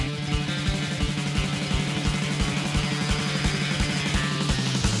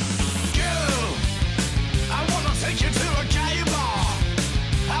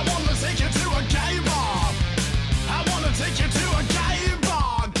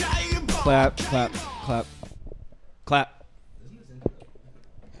Clap, clap, clap, clap.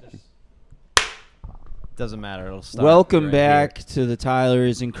 Doesn't matter. It'll start. Welcome right back here. to the Tyler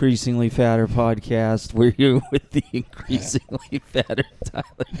is Increasingly Fatter podcast. We're here with the increasingly fatter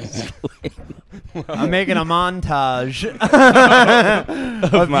Tyler. I'm making a montage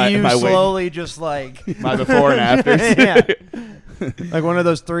of my you weight. slowly just like My before and afters. yeah. Like one of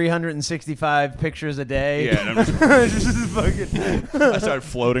those 365 pictures a day. Yeah, and I'm Just fucking I started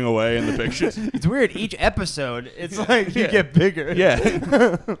floating away in the pictures. It's weird. Each episode, it's like you Yeah. get bigger. Yeah. It'd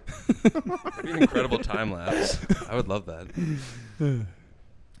be an incredible time lapse. I would love that.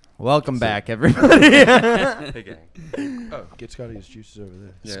 Welcome back, everybody. Hey, gang. Oh, get Scotty's juices over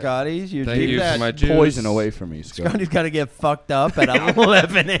there. Yeah. Scotty's, you Thank keep you that for my juice. Poison away from me, Scotty. Scotty's got to get fucked up at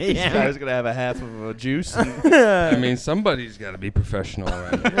 11 I a.m. was gonna have a half of a juice. I mean, somebody's got to be professional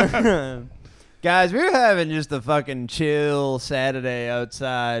right now. Guys, we're having just a fucking chill Saturday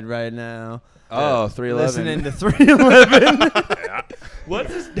outside right now. Oh, 311. Listening to 311. What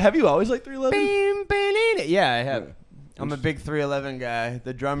is? Have you always liked 311? Yeah, I have. I'm a big 311 guy.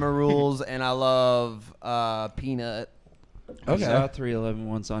 The drummer rules, and I love Peanut. I saw Okay. 311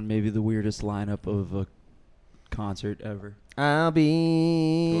 once on maybe the weirdest lineup of a concert ever. I'll Who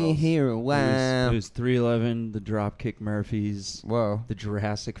be else? here a It while. was 311, the Dropkick Murphys, Whoa. the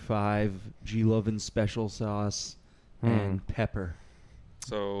Jurassic 5, G Lovin' Special Sauce, and Pepper.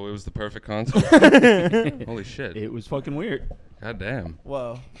 So it was the perfect concert. Holy shit. It was fucking weird. God damn.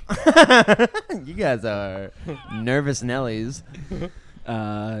 Whoa. You guys are nervous Nellies.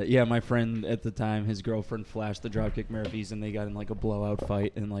 Yeah, my friend at the time, his girlfriend flashed the Dropkick Murphys, and they got in like a blowout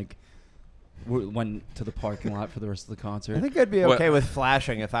fight, and like went to the parking lot for the rest of the concert. I think I'd be What- okay with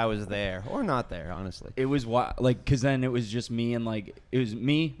flashing if I was there. Or not there, honestly. It was like, cause then it was just me and like it was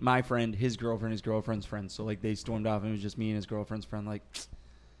me, my friend, his girlfriend's friend. So like they stormed off, and it was just me and his girlfriend's friend. Like,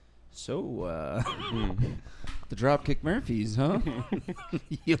 so the Dropkick Murphys, huh?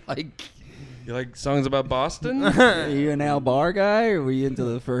 You like songs about Boston? are you an Al Bar guy, or were you into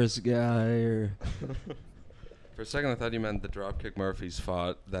the first guy? Or For a second, I thought you meant the Dropkick Murphys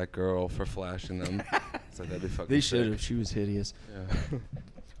fought that girl for flashing them. So that'd be fucking they sick. should have. She was hideous. Yeah.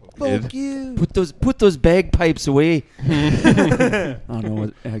 Fuck you. Put those bagpipes away. I don't know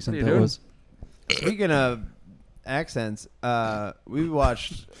what accent you that doing? was. Speaking of accents, we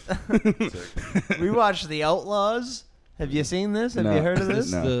watched Sick. The Outlaws. Have you seen this? Have No. you heard of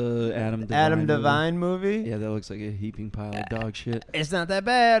this? No. The Adam Devine. Adam movie. Devine movie? Yeah, that looks like a heaping pile of dog shit. It's not that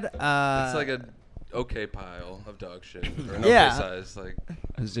bad. It's like a okay pile of dog shit. Or an Yeah. okay size. Like,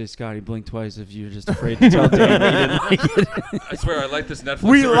 I was just Scotty, blink twice if you're just afraid to tell Dan that you didn't like it. I swear I liked this Netflix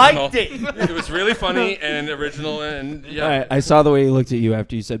We original. liked it. It was really funny and original and yeah. Alright, I saw the way he looked at you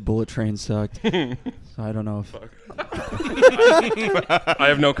after you said Bullet Train sucked. So I don't know if... Fuck. I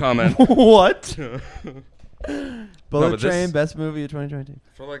have no comment. What? No, Bullet but Train, this- best movie of 2022.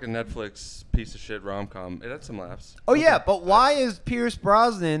 For like a Netflix piece of shit rom-com, it had some laughs. Oh, yeah, but why is Pierce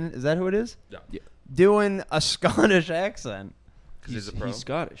Brosnan, is that who it is? Yeah. Doing a Scottish accent? Because he's a pro. He's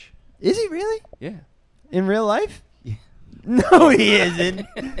Scottish. Is he really? Yeah. In real life? Yeah. No, he isn't.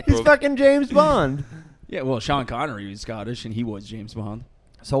 He's Bro. fucking James Bond. Yeah, well, Sean Connery was Scottish, and he was James Bond.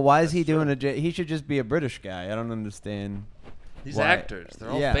 So why is he doing he should just be a British guy. I don't understand. These Why? actors, they're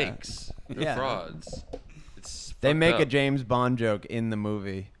all Yeah. fakes. They're Yeah. frauds. It's They fucked make a up. James Bond joke in the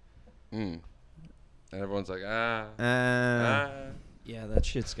movie. And everyone's like, ah. Yeah, that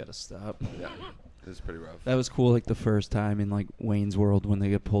shit's got to stop. Yeah, it's pretty rough. That was cool, like, the first time in, like, Wayne's World when they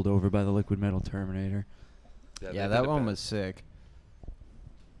get pulled over by the liquid metal Terminator. they Yeah, did that it one bad. was sick.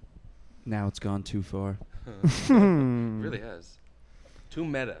 Now it's gone too far. It really has. Too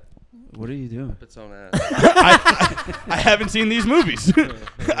meta. What are you doing? Up its own ass. I haven't seen these movies.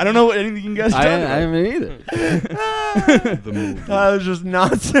 I don't know what anything you guys I talking about. haven't either. The movie. I was just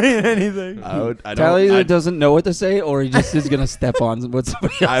not saying anything. I Tyler don't. either doesn't know what to say, or he just is gonna step on what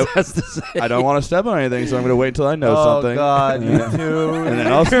somebody else has to say. I don't want to step on anything, so I'm going to wait until I know Oh, something. God, you two. And then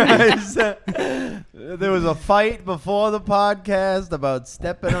I'll There was a fight before the podcast about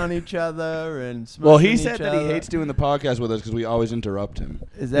stepping on each other and Well, he smushing said each that he other. hates doing the podcast with us because we always interrupt him.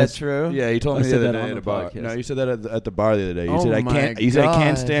 Is that That's- true? Yeah, he told I me the said other that day on at the a bar. podcast. No, you said that at the bar the other day. You Oh said I my can't. You said I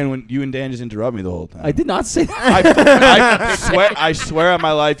can't God. stand when you and Dan just interrupt me the whole time. I did not say that. I swear on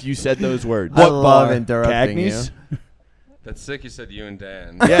my life you said those words. I love bar? interrupting Cagney's? That's sick you said you and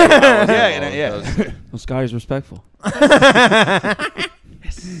Dan. Yeah, That was yeah. Well, Scotty's respectful.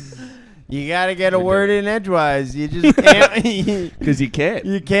 You got to get a word in edgewise. You just can't. Because you can't.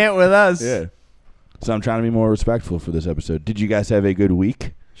 You can't with us. Yeah. So I'm trying to be more respectful for this episode. Did you guys have a good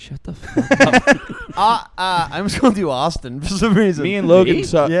week? Shut the fuck up. I'm just gonna do Austin for some reason. Me and Logan Me?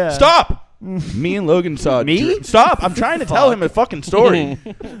 saw. Yeah. Stop. Me and Logan saw. Me? Stop! I'm trying to tell him a fucking story.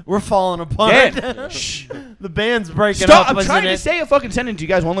 We're falling apart. Dan, shh. The band's breaking Stop! up. I'm isn't trying to it? say a fucking sentence. You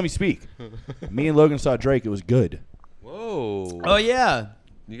guys won't let me speak. Me and Logan saw Drake. It was good. Whoa. Oh yeah.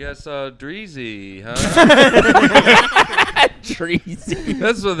 You guys saw Dreezy, huh? Dreezy.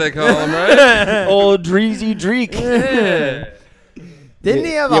 That's what they call him, right? Old Dreezy Dreek. Yeah. Didn't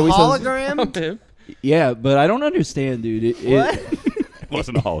he have Yeah, a we saw- hologram? Yeah, but I don't understand, dude. What? It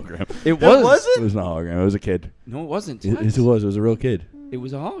wasn't a hologram. It That was. wasn't? It was not a hologram. It was a kid. No, it wasn't. Yes, it was. It was a real kid. It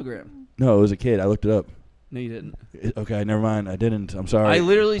was a hologram. No, it was a kid. I looked it up. No, you didn't. Okay, never mind. I didn't. I'm sorry. I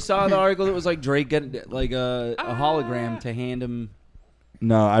literally saw the article that was like Drake getting like a hologram to hand him.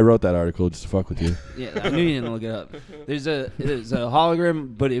 No, I wrote that article just to fuck with you. Yeah, I knew you didn't look it up. There's a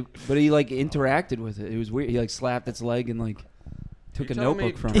hologram, but he like interacted with it. It was weird. He like slapped its leg and like took a Telling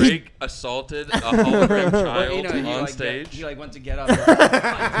notebook me from it. Drake assolted a hologram Well, child you know, he, on like, stage. He like went to get up.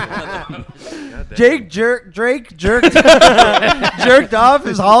 God damn. Drake jerked off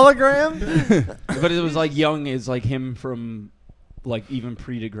his hologram. But it was like young is like him from like even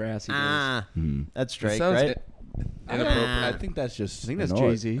pre-Degrassi days. That's It Drake, sounds right? I think that's just. I think that's a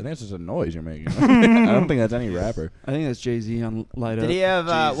noise. Jay-Z. I think that's just a noise you're making. I don't think that's any rapper. I think that's Jay-Z on Light Up. Did he have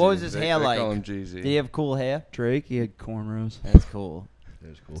Jeezy. what was his They hair call like? him Jeezy. Did he have cool hair? Drake? He had cornrows. That's cool. It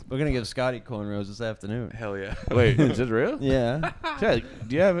was cool. We're gonna give Scotty cornrows this afternoon. Hell yeah. Wait, is this real? Yeah. Chad,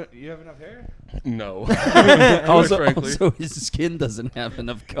 do you have enough hair? No. Also, his skin doesn't have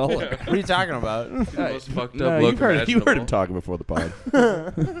enough color. What are you talking about? Most fucked No, up look you heard him imaginable. talking before the pod.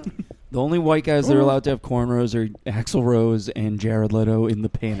 The only white guys that are allowed to have cornrows are Axl Rose and Jared Leto in the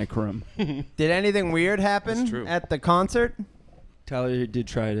Panic Room. Did anything weird That's happen true. at the concert? Tyler did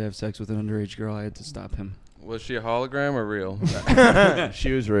try to have sex with an underage girl. I had to stop him. Was she a hologram or real?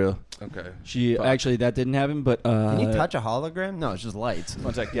 She was real. Okay. She Fuck. actually that didn't happen, but Can you touch a hologram? No, it's just lights.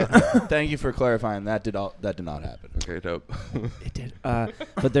 One sec. Yeah. Thank you for clarifying. That did not happen. Okay, dope. It did.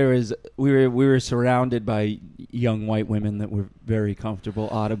 But there was we were surrounded by young white women that were very comfortable,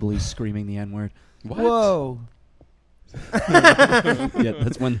 audibly screaming the N-word. What? Whoa. Yeah,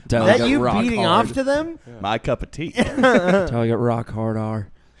 that's when Tyler That got you rock beating hard. off to them? My cup of tea. Tyler got rock hard R.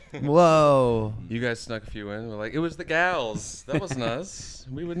 Whoa. You guys snuck a few in. We're like, it was the gals. That wasn't us.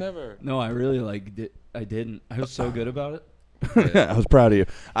 We would never. No, I really I didn't. I was so good about it. I was proud of you.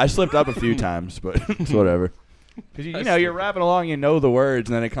 I slipped up a few times, but it's whatever. Because you know you're rapping along, you know the words,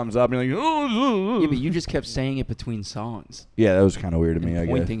 and then it comes up, and you're like, Yeah, but you just kept saying it between songs. yeah, that was kind of weird to me. I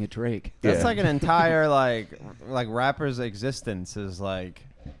guess. Pointing at Drake. That's Yeah. like an entire like rapper's existence is like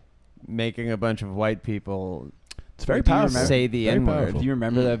making a bunch of white people It's very Like, do you powerful. remember- say the Very N-word. powerful. Do you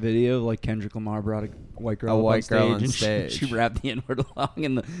remember that video? Like Kendrick Lamar brought a white girl, A up white girl on on stage, and stage. she rapped the N-word along,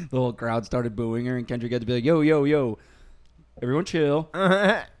 and the whole crowd started booing her, and Kendrick had to be like, "Yo, yo, yo, everyone, chill.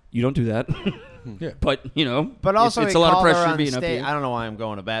 You don't do that." Yeah. But you know, But also, it's he a lot of called her pressure on being up stage. here. I don't know why I'm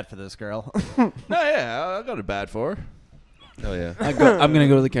going to bat for this girl. No, yeah, I got it bad for her. Oh yeah. I'm gonna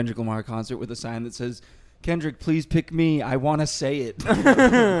go to the Kendrick Lamar concert with a sign that says, "Kendrick, please pick me. I want to say it."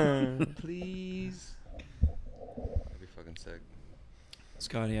 Please. That'd be fucking sick.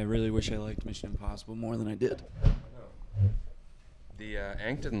 Scotty, I really wish I liked Mission Impossible more than I did. The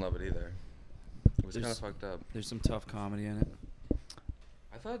Ank didn't love it either. It was kind of fucked up. There's some tough comedy in it.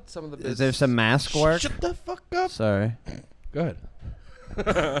 I thought some of the Is there some mask work? Shut the fuck up. Sorry. Go ahead.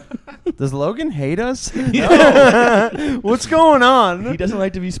 Does Logan hate us? No. What's going on? He doesn't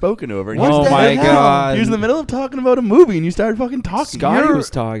like to be spoken over. What Oh the my hell? god! He was in the middle of talking about a movie, and you started fucking talking. Scotty You're- was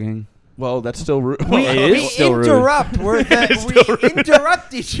talking. Well, that's still rude. We, It is we still rude. interrupt. We're It's we still rude.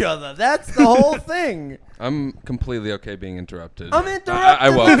 interrupt each other. That's the whole thing. I'm completely okay being interrupted. I'm interrupted I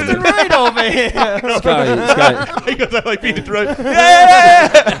welcome left and it. right over here. Scotty, He goes, I like being interrupted.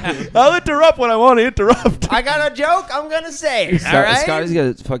 Yeah. I'll interrupt when I want to interrupt. I got a joke. I'm gonna say it. All right. Scotty's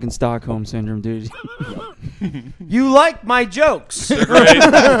got fucking Stockholm syndrome, dude. You like my jokes. They're great.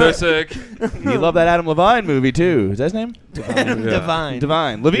 They're sick. You love that Adam Levine movie too. Is that his name? Divine.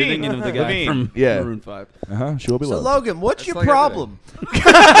 Divine. You're Levine. thinking of the guy Levine. from Yeah. Maroon 5. She'll be So loved. Logan, what's That's your like problem?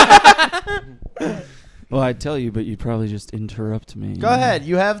 Well, I'd tell you, but you'd probably just interrupt me. Go ahead.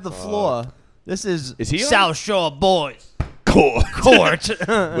 You have the floor. This is he on? South Shore Boys Court. Court.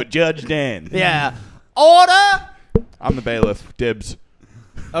 With Judge Dan. Yeah. Order. I'm the bailiff. Dibs.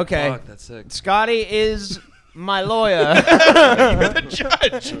 Okay. Fuck, that's sick. Scotty is my lawyer. The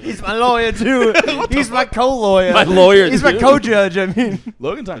judge. He's my lawyer too. He's my co-lawyer. My lawyer, He's my too. co-judge. I mean.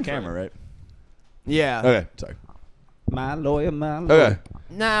 Logan's on camera, right? Yeah. Okay. Sorry. My lawyer, my lawyer. Okay.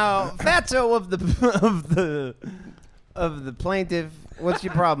 Now, Fatso of the plaintiff What's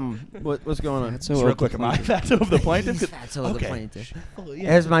your problem? What's going on? That's Just real quick, am I Fatso of the plaintiff? Fatso of the Okay. plaintiff. Oh, yeah.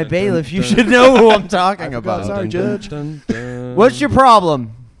 As my bailiff, you should know who I'm talking about. Sorry, Judge. What's your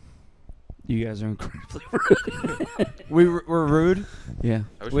problem? You guys are incredibly rude. We're rude. Yeah.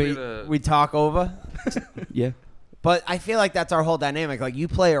 I wish we We could, we talk over. Yeah. But I feel like that's our whole dynamic. Like you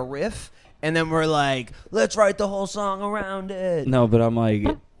play a riff, and then we're like, let's write the whole song around it. No, but I'm like,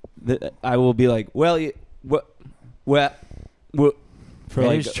 I will be like, well, what, for That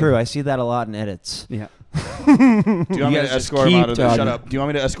like, is true. I see that a lot in edits. Yeah. Do you want me guys to just escort him keep out of the talking. Shut up. Do you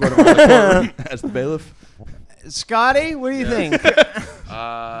want me to escort him out of the courtroom as the bailiff? Scotty, what do you think?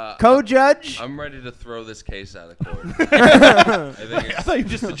 I Co-judge? I'm ready to throw this case out of court. I think I it's, thought you were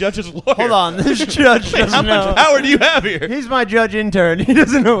just the judge's lawyer. Hold on, this judge How doesn't know. much power do you have here? He's my judge intern. He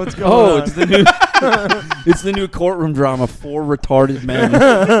doesn't know what's going Oh, on. it's the new, it's the new courtroom drama. 4 retarded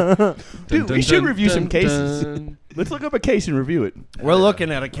men. Dude, we should review some cases. Let's look up a case and review it. We're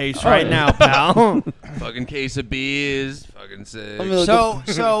looking at a case right now, pal. Fucking case of beers. Fucking sick.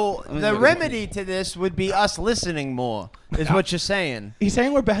 So me the look at remedy to this would be us listening more, is what you're saying. He's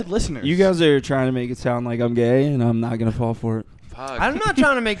saying we're bad listeners. You guys are trying to make it sound like I'm gay, and I'm not gonna fall for it. Fuck. I'm not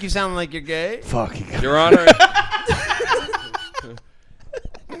trying to make you sound like you're gay. Fuck. Your Honor.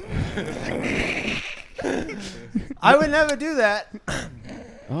 I would never do that.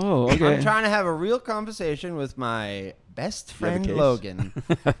 Oh, okay. I'm trying to have a real conversation with my best You have a friend case? Logan.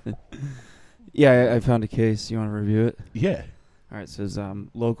 Yeah, I found a case. You want to review it? Yeah. All right. It says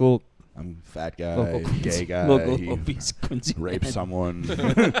local I'm a fat guy, local gay guy. local he obese Quincy raped man. someone.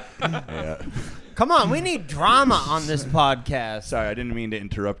 Yeah. Come on, we need drama on this podcast. Sorry, I didn't mean to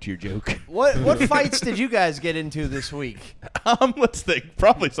interrupt your joke. What fights did you guys get into this week? Let's think.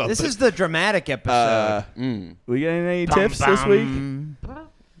 Probably something. This is the dramatic episode. We getting any Bum, tips this week? bum.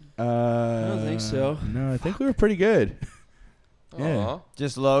 I don't think so. No, I think we were pretty good. Yeah. Aw.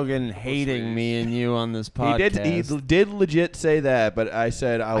 Just Logan hating sweet. me and you on this podcast. He did legit say that, but I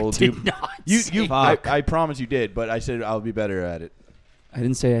said I will do. You Fuck. I promise you did, but I said I'll be better at it. I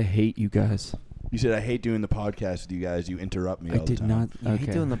didn't say I hate you guys. You said I hate doing the podcast with you guys. You interrupt me I all the did time. not. You Okay.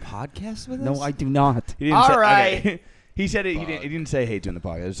 hate doing the podcast with us? No, I do not. He didn't All say, right. okay. He said it. He didn't say hate doing the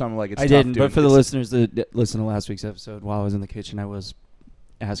podcast. It's something like it's I tough didn't. doing But for the this. listeners that listened to last week's episode, while I was in the kitchen, I was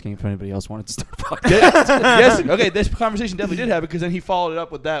asking if anybody else wanted to start a podcast. Yes. Okay. This conversation definitely did happen because then he followed it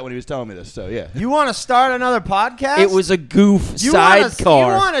up with that when he was telling me this. So yeah. You want to start another podcast? It was a goof You wanna-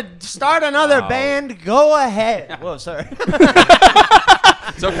 sidecar. You want to start another band? Go ahead. Whoa, sorry.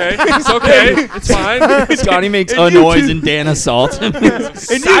 It's okay. It's okay. It's fine. Scotty makes And a you noise too. and Dan assaults him. And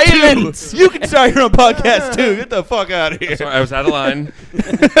silence. You can start your own podcast too. Get the fuck out of here. Sorry, I was out of line.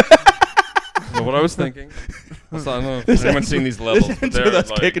 Know what I was thinking. I don't know if anyone's seen these levels. This But ends they're with us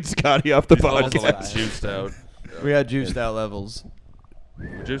like, kicking Scotty off the these levels are like podcast. juiced out. We had juiced out levels.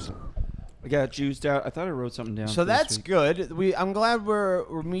 We're juicing. I got juiced out. I thought I wrote something down. So for this that's week. good. I'm glad we're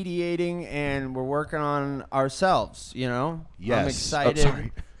mediating and we're working on ourselves. You know, Yes. I'm Oh, excited.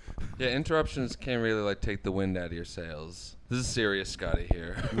 sorry. Yeah, interruptions can't really like take the wind out of your sails. This is serious, Scotty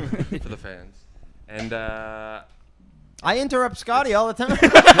here for the fans. And I interrupt Scotty all the time.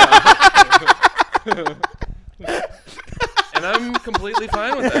 and I'm completely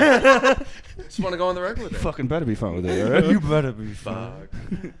fine with that. Just want to go on the record with it. Fucking better be fun with it. All right? you better be Fuck.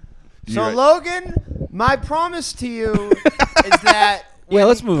 So right. Logan, my promise to you is that Yeah,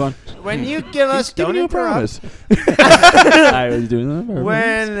 let's move on. when you give us Giving don't you a interrupt, promise. I was doing that.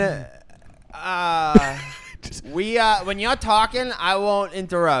 when you're talking, I won't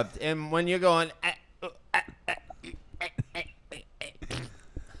interrupt, and when you're going,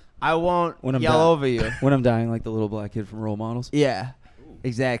 I won't When I'm yell done. over you. When I'm dying like the little black kid from Role Models. Yeah,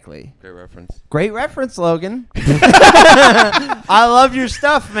 exactly. Great reference. Great reference, Logan. I love your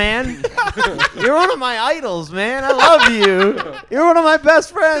stuff, man. You're one of my idols, man. I love you. You're one of my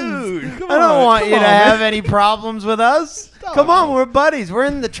best friends. Dude, come I don't on, want come you to on, man. have any problems with us. Come on, we're buddies. We're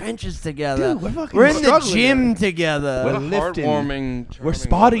in the trenches together. Dude, we're fucking we're in the struggling gym together. What a lifting. heartwarming. We're charming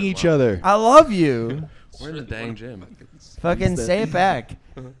spotting moment. each Wow. other. I love you. We're in the dang gym. Fucking say it back.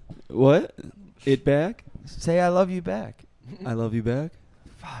 What? It back? Say I love you back. I love you back.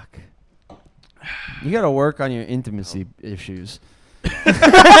 Fuck. You got to work on your intimacy issues.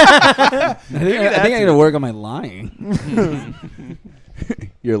 I think I got to work on my lying.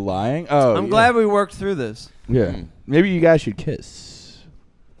 You're lying? Oh, I'm yeah. glad we worked through this. Yeah. Mm. Maybe you guys should kiss.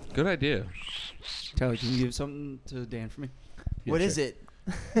 Good idea. Tyler, can you give something to Dan for me? Yeah, What sure. is it?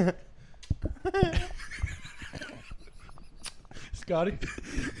 Scotty?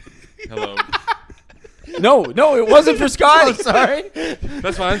 Hello. No, it wasn't for Scotty. Sorry.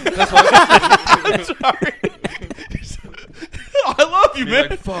 That's fine. That's fine. Sorry. I love love you, Be man.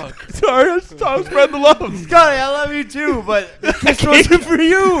 like, fuck. Sorry, I'm spreading the love. Scotty, I love you too, but the kiss wasn't for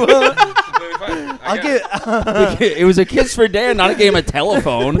you. Completely fine. I'll get. It was a kiss for Dan, not a game of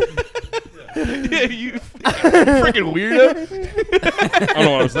telephone. Yeah, you freaking weirdo. I don't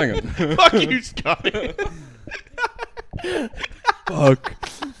know what I was thinking. Fuck you, Scotty. Fuck.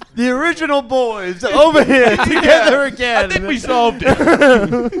 The original boys over here together again. I think we solved it.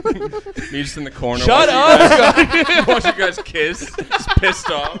 Me just in the corner. Shut Watch you guys kiss. Just pissed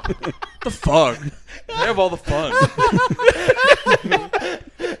off. The fuck? They have all the fun.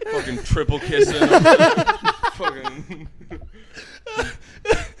 Fucking triple kissing. Fucking.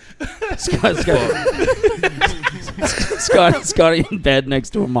 Scotty in bed next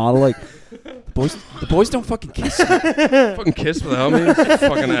to a model, like, the boys don't fucking kiss. Fucking kiss without me.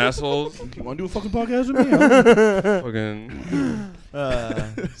 Fucking assholes. You want to do a fucking podcast with me?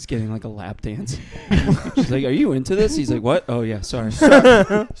 Fucking. He's getting like a lap dance. She's like, "Are you into this?" He's like, "What? Oh yeah, sorry." Sorry,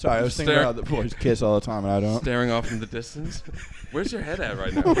 I was thinking Stare- about the boys kiss all the time, and I don't. Staring off in the distance. Where's your head at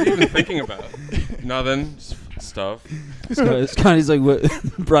right now? What are you even thinking about? Nothing. Just stuff. Scotty's like, what?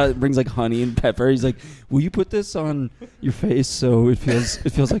 Brings like honey and pepper. He's like, "Will you put this on your face so it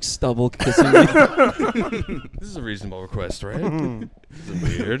feels like stubble kissing me?" This is a reasonable request, right? This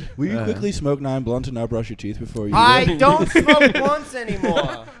is weird. Will you quickly smoke 9 blunts and not brush your teeth before you? I don't smoke blunts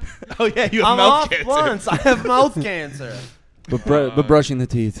anymore. Oh yeah, you have I'm mouth off cancer. blunts. I have mouth cancer. But brushing the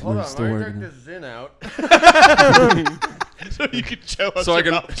teeth Hold we're on, still let me working. take this Zin out. So you can show us. So I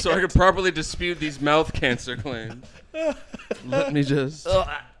your can properly dispute these mouth cancer claims. Let me just.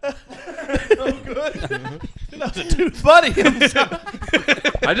 That was a tooth. Buddy.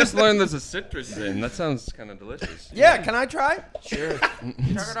 I just learned there's a citrus in. That sounds kind of delicious. Yeah, can I try? Sure. Check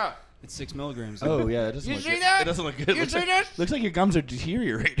it out. It's 6 milligrams. Oh yeah, that doesn't You look see good. that? It doesn't look good. You Looks see like, that? looks like your gums are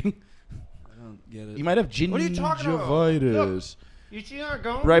deteriorating. I don't get it. You might have What are you talking about? gingivitis. You see our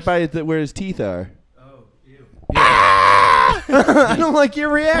gums? Right by where his teeth are. Oh, ew. I don't like your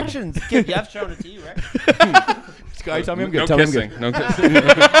reactions. Kid, I've shown it to you, right? Sky, tell me I'm good. No tell me I'm kissing. good. No kissing.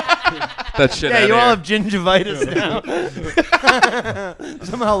 That shit. Yeah, outta you all here. have gingivitis now.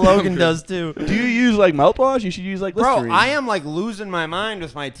 Somehow Logan does too. Do you use like mouthwash? You should use like Listerine. Bro, I am like losing my mind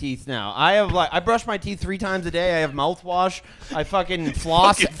with my teeth now. I brush my teeth 3 times a day. I have mouthwash. I fucking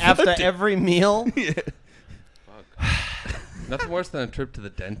floss after every meal. Nothing worse than a trip to the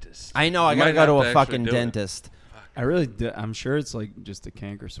dentist. I know. I You gotta might go to have a actually fucking do it. dentist. I'm sure it's like just a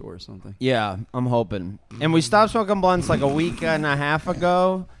canker sore or something. Yeah, I'm hoping. And we stopped smoking blunts like a week and a half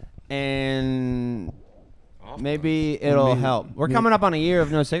ago, and maybe it'll help. We're coming up on a year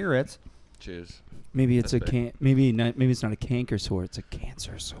of no cigarettes. Cheers. Maybe it's That's big. maybe it's not a canker sore, it's a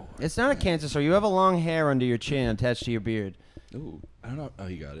cancer sore. It's not a cancer sore. You have a long hair under your chin attached to your beard. Ooh, I don't know. Oh,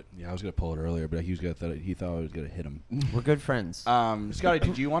 he got it. Yeah, I was gonna pull it earlier, but he thought I was gonna hit him. We're good friends. Scotty,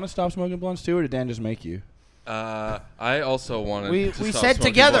 did you want to stop smoking blunts too, or did Dan just make you? I also wanted We to we stop said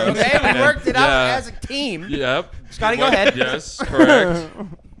smoking together, blunts. okay? We worked it out Yeah. as a team. Yep. Scotty, go What- ahead. Yes, correct.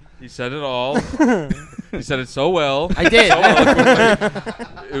 He said it all. He said it so well. I did. So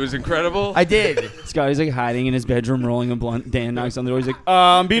eloquently. It was incredible. I did. Scotty's like hiding in his bedroom rolling a blunt. Dan knocks on the door. He's like,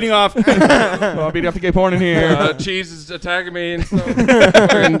 I'm beating off. I'm beating off the gay porn in here. Cheese is attacking me and stuff.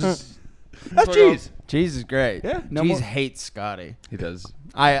 Fucking just- That's fuck cheese. off. Cheese is great. Yeah, no Cheese more- hates Scotty. He does.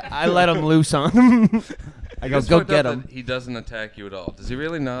 I let him loose on him. I go, It's go fucked get up him. that He doesn't attack you at all. Does he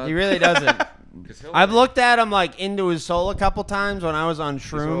really not? He really doesn't. 'Cause he'll- I've looked at him like into his soul a couple times when I was on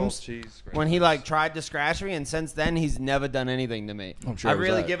he's all shrooms. cheese, When he like tried to scratch me, and since then he's never done anything to me. I'm sure I've it was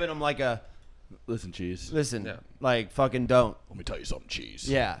really that. given him like a Listen, cheese. listen, Yeah. like fucking don't. Let me tell you something, cheese.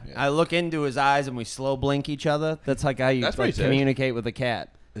 Yeah. I look into his eyes and we slow blink each other. That's like how you That's like, pretty sick. communicate with a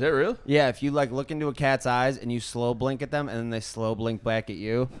cat. Is that real? Yeah, if you like look into a cat's eyes and you slow blink at them, and then they slow blink back at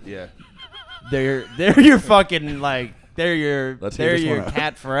you, Yeah. they're your fucking like they're your Let's hear this your one out.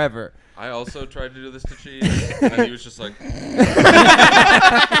 cat forever. I also tried to do this to Cheese, and then he was just like,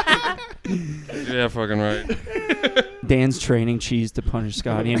 "Yeah, fucking right." Dan's training Cheese to punish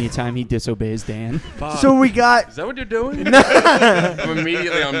Scotty anytime he disobeys Dan. Fuck. So we got Is that what you're doing? I'm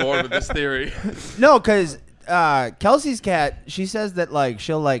immediately on board with this theory. no, because Kelsey's cat. She says that like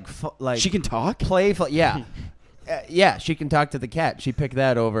she'll like She can talk? playful. Yeah, yeah. She can talk to the cat. She picked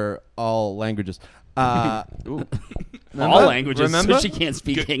that over all languages. Ooh. Remember? All languages, Remember? so she can't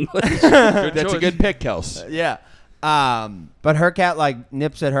speak English. Good That's a choice. good pick, Kels. Yeah. But her cat like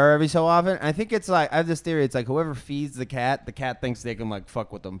nips at her every so often. I think it's like I have this theory. It's like whoever feeds the cat thinks they can like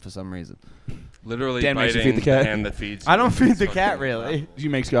fuck with them for some reason. Literally Dan makes you biting feed the cat? the hand that feeds. I don't you. feed the It's cat fucking- really. Did you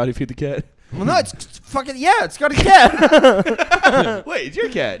make Scotty feed the cat? Well, no, it's fucking yeah. It's got a cat. Wait, it's your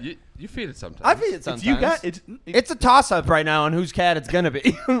cat. You You feed it sometimes. I feed it sometimes. You got It's a toss-up right now on whose cat it's gonna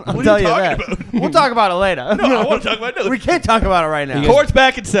be. I'll are tell you you talking that. about? We'll talk about it later. No, I want to talk about it. We can't talk about it right now. Court's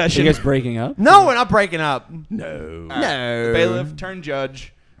back in Are session. you guys breaking up? No, we're not breaking up. No. No. Bailiff, turn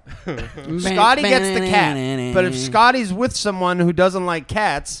judge. Scotty gets the cat, but if Scotty's with someone who doesn't like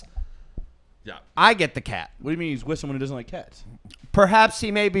cats, Yeah. I get the cat. What do you mean he's with someone who doesn't like cats? Perhaps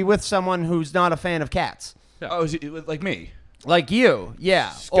he may be with someone who's not a fan of cats. Yeah. Oh, is it like me? Like you, yeah.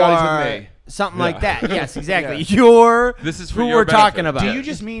 Scotty's or with me. something Yeah. like that. Yes, exactly. Yeah. You're This is for who your we're talking benefit. about. Do you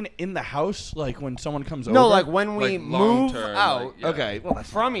just mean in the house, like when someone comes over? No, like when we Like move long-term, out like, yeah. Okay, well, that's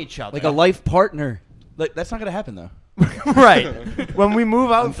from each other. Like a life partner. like that's not gonna happen though. Right. When we move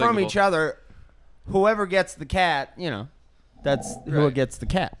out from Unthinkable. each other, whoever gets the cat, that's who Right. gets the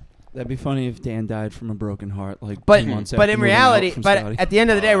cat. That'd be funny if Dan died from a broken heart, like But 2 months but after in moving out reality, from but Scotty. at the end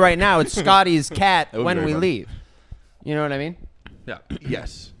of the day, right now, it's Scotty's cat That would be when very we funny. leave. You know what I mean? Yeah.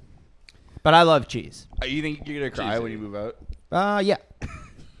 Yes. But I love cheese. You think you're gonna cry Cheesy. when you move out? Yeah.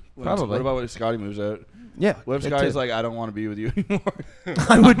 When- Probably. What about when Scotty moves out? Yeah. What if that Scotty's too. like, I don't want to be with you anymore?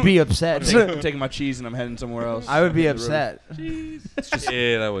 I would be upset. I'm taking my cheese and I'm heading somewhere else. I would be Down the road. upset.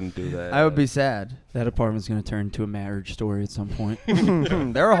 Shit, I wouldn't do that. I would be sad. That apartment's gonna turn into a marriage story at some point.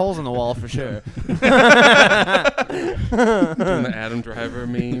 There are holes in the wall for sure. Doing the Adam Driver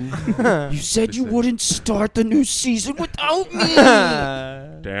meme. You said you wouldn't start the new season without me.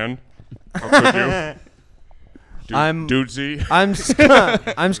 Dan, how could you? I'm- Dudesy.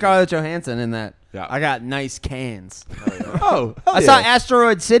 I'm Scarlett Johansson in that. Yeah. I got nice cans. Oh, I saw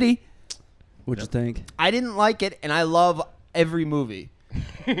Asteroid City. What'd you think? I didn't like it, and I love every movie.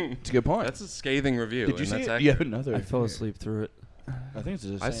 It's a good point. That's a scathing review. Did you and see that's it? accurate. Yeah, another. I fell asleep through it. I think it's the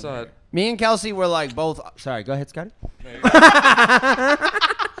same. I saw it. Me and Kelsey were like both. Sorry, go ahead, Scotty.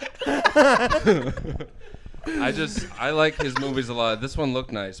 I like his movies a lot. This one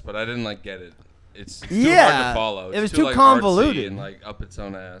looked nice, but I didn't get it. It's too hard Yeah, to follow. it It's was too like, convoluted. artsy and up its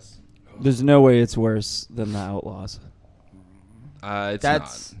own ass. There's no way it's worse than The Outlaws. It's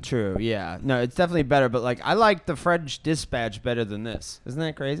That's not. true. Yeah, no, it's definitely better. But I like the French Dispatch better than this. Isn't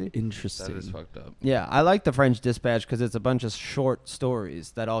that crazy? That Interesting. is fucked up. Yeah, I like the French Dispatch because it's a bunch of short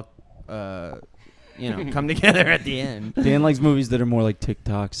stories that all, come together at the end. Dan likes movies that are more like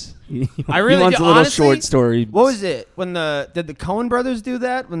TikToks. I really he wants do. a little Honestly, short story. What was it when did the Coen brothers do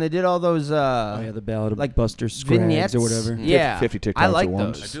that when they did all those Oh yeah, the Ballad of like Buster Scruggs vignettes or whatever. Yeah, 50 TikToks I like at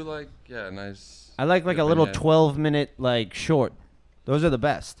once. those. I do nice. I like a Yeah, little vignette. 12-minute short. Those are the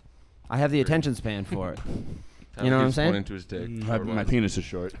best. I have the attention span for it. Tyler You know what I'm keeps saying? pointing to his dick. My penis is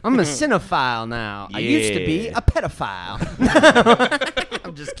short. I'm a cinephile now. I used to be Yeah. a pedophile.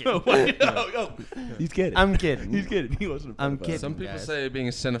 I'm just kidding. no. He's kidding. I'm kidding. He's kidding. He wasn't. I'm kidding. Some people guys. say being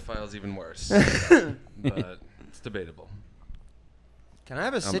a cinephile is even worse, but it's debatable. Can I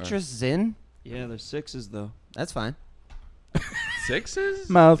have a I'm citrus zin? Yeah, there's 6s though. That's fine. Sixes?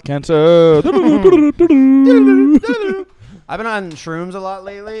 Mouth cancer. I've been on shrooms a lot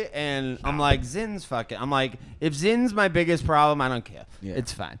lately, and I'm like, Zin's fucking. I'm like, if Zin's my biggest problem, I don't care. Yeah.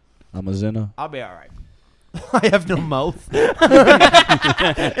 It's fine. I'm a zinner. I'll be all right. I have no mouth.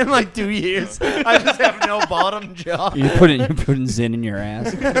 In 2 years, I just have no bottom jaw. You're putting Zin in your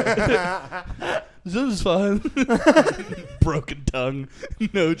ass. This is fun. Broken tongue.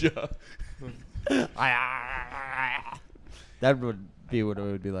 No jaw. That would be what it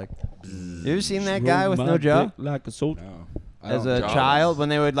would be like. You ever seen that guy with no jaw? Like a soldier. No. As a Jaws. child, when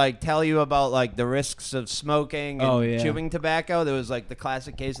they would tell you about the risks of smoking and Oh, yeah. chewing tobacco, there was the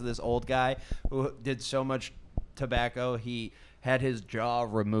classic case of this old guy who did so much tobacco he had his jaw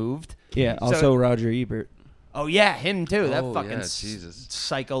removed. Yeah. So- Also, Roger Ebert. Oh yeah, him too. That Oh, fucking yeah, Jesus.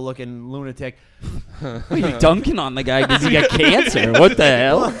 psycho-looking lunatic. What are you dunking on the guy because he got cancer? What the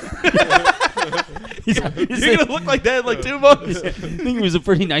hell? You're gonna look like that in 2 months. I think he was a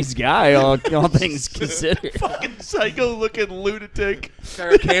pretty nice guy, all things considered. Fucking psycho-looking lunatic.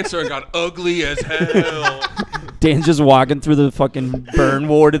 Got cancer and got ugly as hell. Dan's just walking through the fucking burn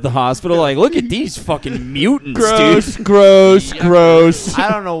ward at the hospital, like, look at these fucking mutants, Gross, dude. gross, gross.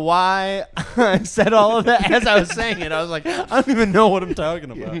 I don't know why I said all of that as I was saying it. I was like, I don't even know what I'm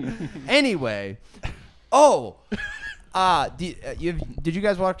talking about. Anyway, did you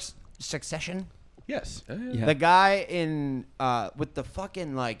guys watch Succession? Yes. Yeah. The guy in with the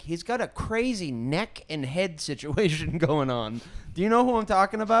fucking he's got a crazy neck and head situation going on. Do you know who I'm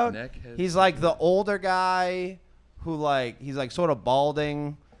talking about? Neck, head, He's the older guy who he's sort of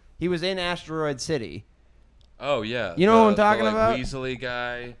balding. He was in Asteroid City. Oh yeah. You know who I'm talking the, about? Weasley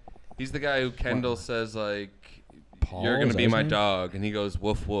guy. He's the guy who Kendall says Paul, you're is gonna that be his my name? dog, and he goes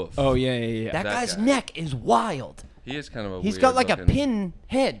woof woof. Oh, yeah. That That guy's guy. neck is wild. He is kind of a. He's weird got a looking- pin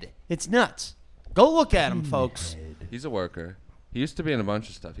head. It's nuts. Go look at him, folks. He's a worker. He used to be in a bunch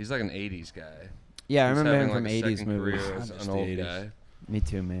of stuff. He's like an 80s guy. Yeah, I He's remember him having, from like, a 80s second movies. career as I an miss the old 80s. guy. Me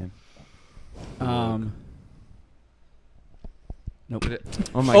too, man. Nope.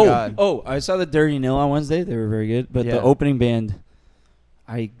 Oh my god. Oh, I saw the Dirty Nil on Wednesday. They were very good. But Yeah. the opening band,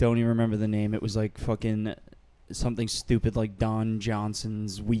 I don't even remember the name. It was like fucking something stupid like Don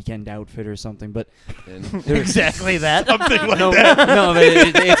Johnson's Weekend Outfit or something. But And Exactly that. Something like no, no, but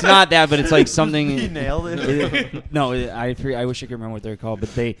it's not that. But it's like something. He nailed it. No, I wish I could remember what they're called.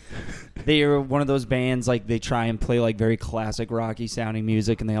 But they are one of those bands like they try and play like very classic rocky sounding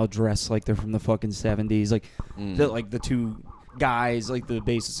music, and they all dress like they're from the fucking 70s. Like the two guys, like the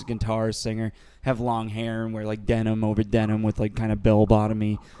bassist, guitarist, singer, have long hair and wear like denim over denim with like kind of bell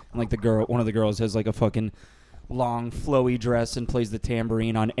bottomy, and like one of the girls has like a fucking long flowy dress and plays the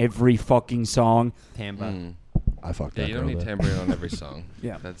tambourine on every fucking song. Tamba. I fucked Yeah, that you don't girl, need though. tambourine on every song.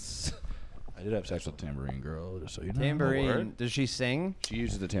 Yeah. That's I did have sex with Tambourine Girl, just so you know. Tambourine. word. Does she sing? She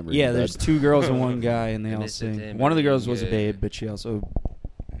uses the tambourine. Yeah, in there's bed. two girls and one guy, and they And all it's a sing. One of the girls was a tambourine, babe, but she also,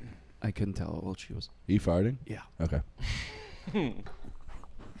 I couldn't tell how old she was. You farting? Yeah. Okay.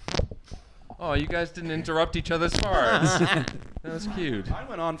 Oh, you guys didn't interrupt each other's farts. That was cute. Mine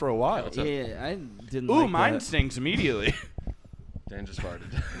went on for a while. Yeah, I didn't. Ooh, like mine that. stinks immediately. Dan just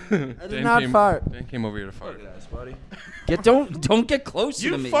farted. I did not fart. Dan came over here to fart. buddy. Don't get close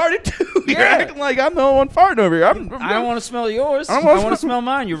You to me. farted too. You're Yeah. acting like I'm the only one farting over here. I don't want to smell yours. I I don't wanna want to smell- smell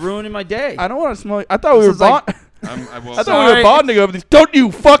mine. You're ruining my day. I don't want to smell. I thought we This were is like- bond. I will I thought we were Sorry. bonding over this. Don't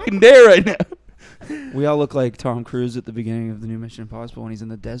you fucking dare right now. We all look like Tom Cruise at the beginning of the new Mission Impossible when he's in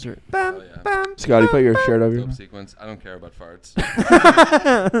the desert. Bam, Oh, yeah. bam. Scotty, put your shirt over your Dope mouth. sequence. I don't care about farts.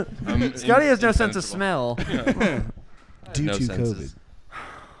 Scotty has no sense of smell. Due no to senses. COVID.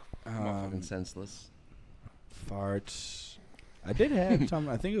 I'm all fucking senseless. Farts. I did have some.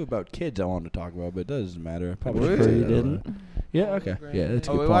 I think it was about kids I wanted to talk about, but it doesn't matter. Probably Wait, should say you that didn't? out. Yeah. Okay. Yeah. That's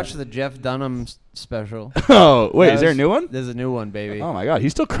a Oh, good we point. watched the Jeff Dunham special. Oh wait, That is there a was- new one? There's a new one, baby. Oh my god,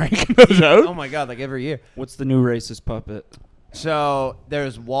 he's still cranking those out. Oh my god, like every year. What's the new racist puppet? So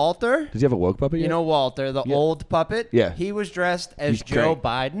there's Walter. Does he have a woke puppet yet? You know Walter, the Yeah. old puppet. Yeah. He was dressed as He's Joe great.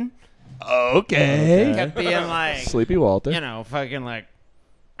 Biden. Okay. He kept being like, Sleepy Walter. you know, fucking like,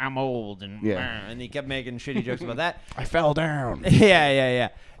 I'm old and Yeah. and he kept making shitty jokes about that. I fell down. Yeah.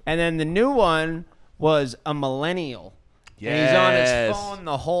 And then the new one was a millennial. And he's on his phone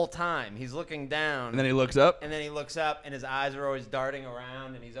the whole time. He's looking down. And then he looks up. And then he looks up, and his eyes are always darting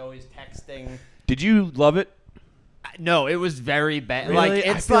around, and he's always texting. Did you love it? No, it was very bad. Really? Like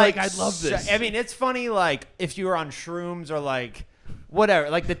I it's feel like like I'd love this. I mean, it's funny. Like if you were on shrooms or like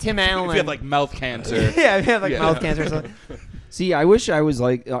whatever, like the Tim Allen. If you have like mouth cancer. yeah, if you have like Yeah. mouth cancer or something. See, I wish I was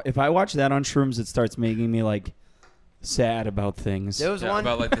like, if I watch that on shrooms, it starts making me like sad about things. There was Yeah, one.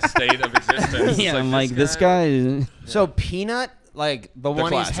 about like the state of existence. Yeah, It's I'm like, this guy. So Peanut, like the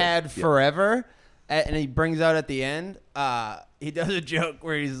one classic. he's had Yeah. forever, and he brings out at the end. He does a joke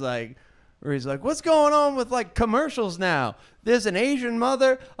where he's like, "What's going on with like commercials now? There's an Asian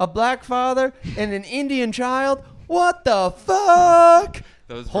mother, a black father, and an Indian child. What the fuck?"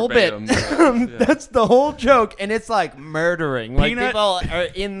 Those Whole bit. verbatims, yeah. That's the whole joke, and it's like murdering. Like Peanut- people are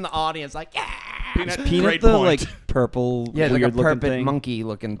in the audience, like, yeah. Peanut, Peanut great the point. like purple, Yeah, it's like a weird looking purple thing. monkey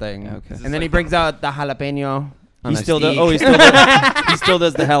looking thing. Okay. And then he brings out the jalapeno. On He a still does. stick. Oh, he still does. He still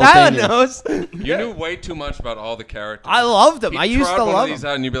does the Tyler jalapeno. knows. You knew way too much about all the characters. I loved him. He'd I used trot to one love of these him.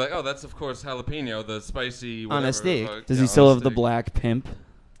 out and you'd be like, oh, that's of course jalapeno, the spicy On a whatever, stick. like, Does yeah, he still on a have the stick. black pimp?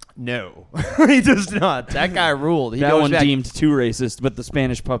 No, he does not. That guy ruled. He That goes one back. deemed too racist, but the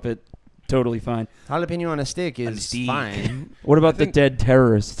Spanish puppet, totally fine. Jalapeno on a stick is stick. fine. What about the dead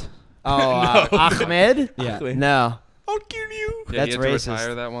terrorist? Oh, Ahmed? Yeah. No. I'll kill you. Yeah, That's he had to racist.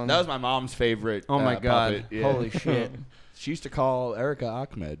 retire that one. That was my mom's favorite. Oh my god. puppet. Yeah. Holy shit. She used to call Erica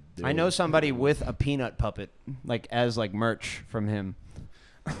Ahmed. I know somebody with a peanut puppet, like as like merch from him.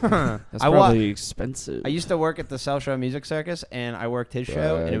 That's I wa- probably expensive. I used to work at the South Shore Music Circus, and I worked his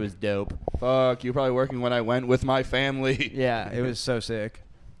show, and it was dope. Fuck, you were probably working when I went with my family. Yeah, it was so sick.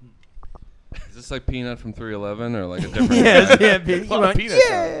 Is this like Peanut from 311 or like a different Yes, guy? yeah, he Lot of went, peanuts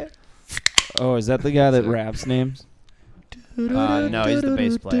yeah. Oh, is that the guy that raps names? No, he's the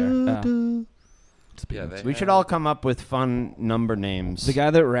bass player. Yeah, they We should have- all come up with fun number names. The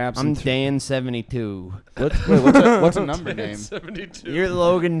guy that raps. I'm in Dan72. What's a number name? 72. You're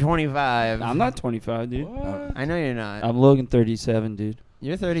Logan 25. I'm not 25, dude. I know you're not. I'm Logan 37, dude.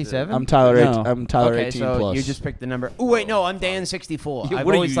 You're 37. I'm Tyler. No. I'm Tyler. Okay, 18 so plus. you just picked the number. Oh wait, no, I'm Dan 64. Yeah, I've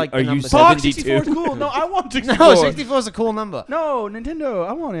what are always you- liked are the you number. Fuck, 72. 64 is cool. No, I want 64. No, 64 is a cool number. No, Nintendo.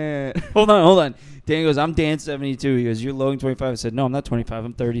 I want it. Hold on. Dan goes, I'm Dan 72. He goes, you're Logan 25. I said, no, I'm not 25.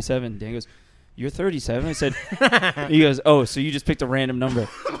 I'm 37. Dan goes, you're 37. I said, he goes, oh, so you just picked a random number.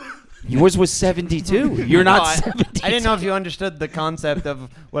 Yours was 72. You're not No, 72. I didn't know if you understood the concept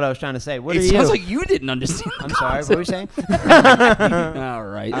of what I was trying to say. What It are sounds you? like you didn't understand. I'm sorry. What were you saying? All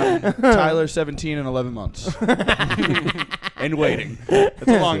right. Tyler, 17 and 11 months. And waiting. That's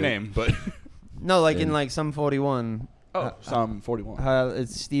a long name, but No, like in like some 41. some 41.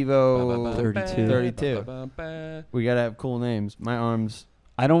 It's Steve-O 32. 32. We gotta have cool names. My arms.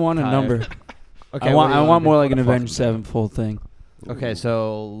 I don't want a Tired. number. Okay, I what want do you more do? like an What a Avenged fucking Sevenfold thing. Okay,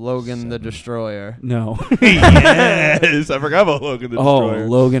 so Logan the Destroyer. No. Yes, I forgot about Logan the Destroyer.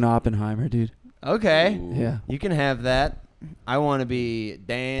 Logan Oppenheimer, dude. Okay, Yeah. you can have that. I want to be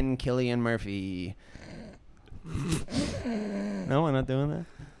Dan Killian Murphy. No, I'm not doing that.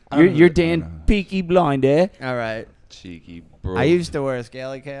 You're Dan Peaky Blinder. All right. Cheeky bro. I used to wear a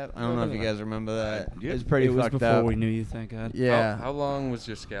scally cap. I don't know if you guys remember that. Yeah. It's pretty It was fucked before up. we knew you, thank God. Yeah, How long was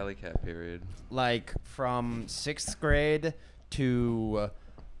your scally cap period? like from 6th grade to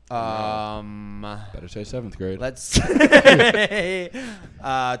Better say 7th grade. let's say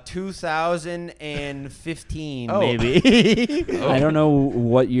 2015 Oh. maybe. I don't know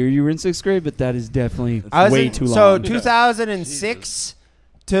what year you were in 6th grade, but that is definitely I was way in, too so long. 2006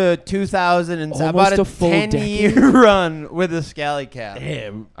 to 2007, Almost about a a full 10-year run with a scally cap.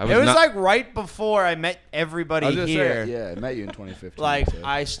 Damn. I It was not- like right before I met everybody I was gonna here. say, yeah, I met you in 2015. Like so.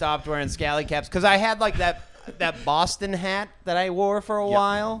 I stopped wearing scally caps because I had like that Boston hat that I wore for a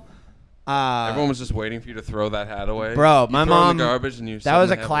while. Everyone was just waiting for you to throw that hat away. Bro, You my throw it in mom. the garbage and you. That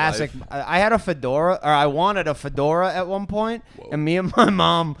was a suddenly have classic. life. I had a fedora, or I wanted a fedora at one point, and me and my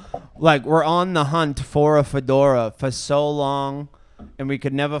mom, like, were on the hunt for a fedora for so long, and we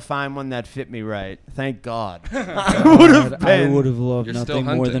could never find one that fit me right. Thank God. I would have I been. would have loved You're still nothing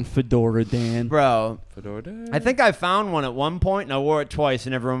more hunting. than Fedora Dan. Bro, Fedora Day. I think I found one at one point and I wore it twice,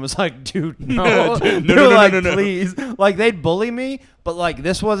 and everyone was like, "Dude, no, Dude, They no, were no, like, no, no. please." Like they'd bully me, but like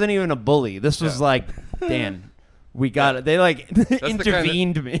this wasn't even a bully. This was like, Dan, we got it. They like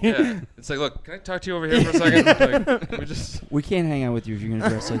intervened me. Yeah. It's like, look, can I talk to you over here for a second? Like, we just. We can't hang out with you if you're going to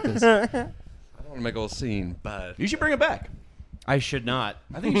dress like this. I don't want to make a whole scene, but. You should bring it back. I should not.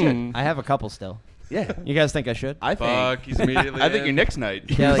 I think you should. I have a couple still. Yeah. You guys think I should? I think. Fuck, he's immediately. I think in. your next night.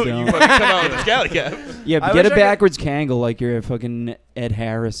 Yeah, you like, fucking come out with a scally cap. Yeah, I get wish a I could- backwards Kangle like you're a fucking Ed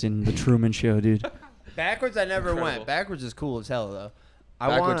Harris in The Truman Show, dude. Backwards, I never Incredible. went. Backwards is cool as hell though. I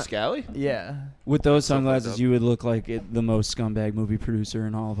Backward want. scally? Yeah. With those So fucked sunglasses, up. you would look like the most scumbag movie producer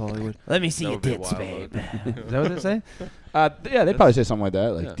in all of Hollywood. Let me see That your would be a tits, wild babe. look. Is that what they say? Yeah, they'd probably say something like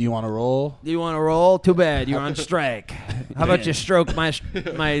that. Like, Yeah. do you want to roll? Do you want to roll? Too bad, you're on strike. How about you stroke my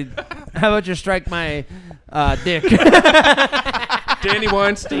How about you strike my dick? Danny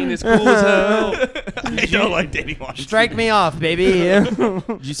Weinstein is cool as hell. I don't like Danny Weinstein. Strike me off, baby.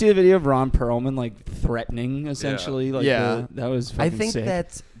 Did you see the video of Ron Perlman like threatening essentially? Like Yeah. that was I fucking think sick.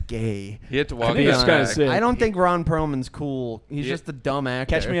 that's gay. He had to I walk think back. it's kinda sick. I don't think Ron Perlman's cool. He's Yeah. just a dumb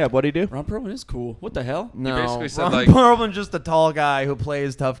actor. Catch me up. What'd he do? Ron Perlman is cool. What the hell? No, basically said, Ron like- Perlman's just a tall guy who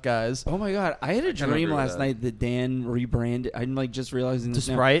plays tough guys. Oh my god, I had a kinda dream agree with last that. night that Dan rebranded. I'm like just realizing To this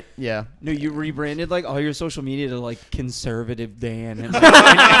now. Sprite? Yeah. No, you rebranded like all your social media to like conservative Dan, and, like,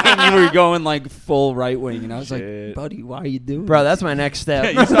 and you were going like full right wing, and I was Shit. like, buddy, why are you doing? Bro, this? that's my next step.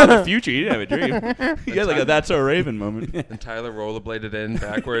 Yeah, you saw the future. You didn't have a dream. You had like a That's So Raven moment. And Tyler rollerbladed in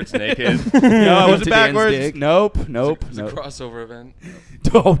backwards, naked. No, I To wasn't Dan's backwards. dick. Nope. Nope. It's a Nope. crossover event.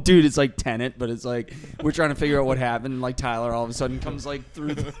 Oh, dude, it's like Tenet, but it's like we're trying to figure out what happened. And, like Tyler, all of a sudden comes like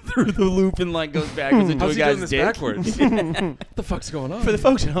through the loop and like goes backwards into How's a he doing guy's this dick. backwards? What the fuck's going on? For the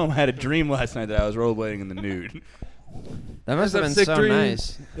folks at home, I had a dream last night that I was rollerblading in the nude. That must Guys have have been sick so dreams.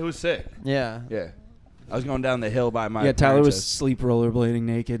 nice. It was sick. Yeah. Yeah. I was going down the hill by my Yeah, Tyler was parents' sleep rollerblading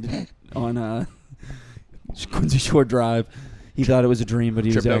naked on Quincy Shore Drive. He thought it was a dream, but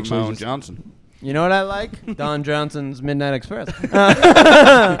he house. was Tripped over actually Mount just, Johnson. You know what I like? Don Johnson's Midnight Express. You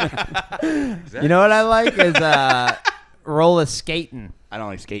know what I like is roller skating. I don't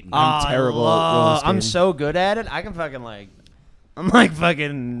like skating. I'm terrible at roller skating. I'm so good at it. I can fucking like. I'm like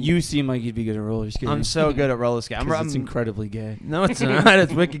fucking. You seem like you'd be good at roller skating. I'm so good at roller skating. 'Cause it's incredibly gay. No, it's not.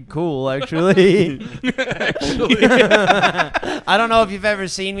 It's wicked cool, actually. I don't know if you've ever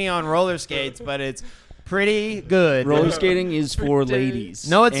seen me on roller skates, but it's pretty good. Roller skating is for ladies.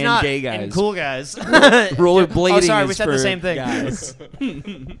 No, it's and not. Gay guys. And cool guys. Rollerblading Oh, sorry, is we said for the same thing. guys.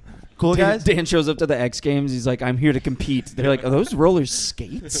 Cool guys? Dan shows up to the X Games. He's like, I'm here to compete. They're like, are those roller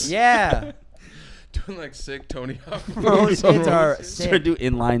skates? Yeah. Doing like sick Tony Hawk. Roller skates are Start sick. do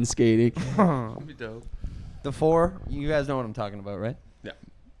inline skating. That'd be dope. The 4, you guys know what I'm talking about, right? Yeah.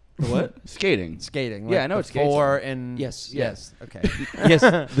 What? Skating. Skating. Yeah, like I know the what skates 4 are. and Yes. yes. Okay. Yes,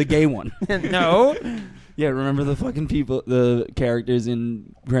 the gay one. No. Yeah, remember the fucking people, the characters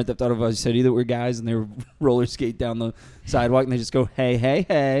in Grand Theft Auto Vice City that were guys and they were roller skate down the sidewalk and they just go, hey, hey,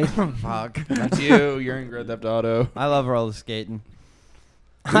 hey. Fuck. That's you. You're in Grand Theft Auto. I love roller skating.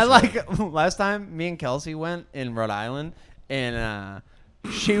 I like last time me and Kelsey went in Rhode Island and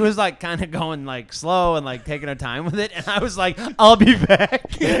she was like kind of going like slow and like taking her time with it and I was like, I'll be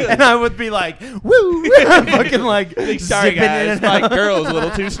back. And I would be like, woo, fucking like Sorry, zipping in guys. and My out. girl's a little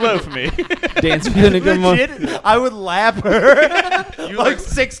too slow for me. Dance feeling a good one. Legit, I would lap her You like like-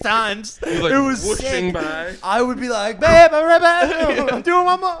 6 times. You like it was whooshing sick. by. I would be like, babe, I'm right back. I'm doing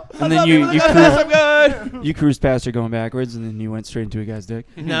one more. And then you I'm good. you cruised past her going backwards and then you went straight into a guy's dick.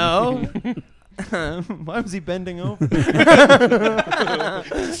 No. Why was he bending over?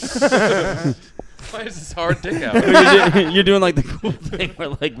 Why is this hard dick out? You're doing like the cool thing where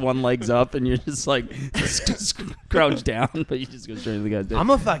like one leg's up and you're just like crouched down, but you just go straight to the guy's dick. I'm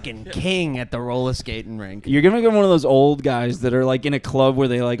a fucking king at the roller skating rink. You're gonna become one of those old guys that are like in a club where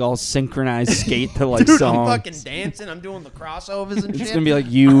they like all synchronize skate to like Dude, songs. I'm fucking dancing. I'm doing the crossovers and shit. It's gonna be like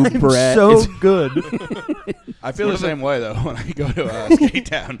you, I'm Brett. so It's- good. I feel the same way though when I go to skate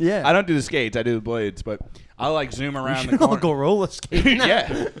town. Yeah. I don't do the skates. I do the blades, but I like zoom We around the should all corner. go roller skating.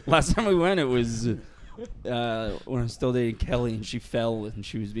 Yeah. Last time we went, it was when I was still dating Kelly, and she fell and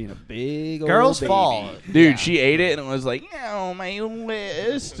she was being a big Girls old baby. fall. Dude, she ate it and was like, "Oh, my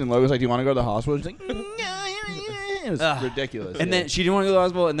list." And Logan's like, "Do you want to go to the hospital?" She's like, "Yeah." It was Ugh. ridiculous. And yeah. then she didn't want to go to the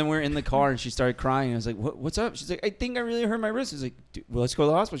hospital, and then we're in the car, and she started crying. I was like, "What's up?" She's like, "I think I really hurt my wrist." I was like, "Well, let's go to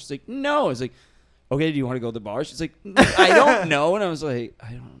the hospital." She's like, "No." I was like, "Okay, do you want to go to the bar?" She's like, "I don't know." And I was like,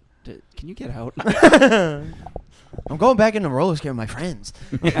 "I don't. Can you get out?" I'm going back into roller skating with my friends.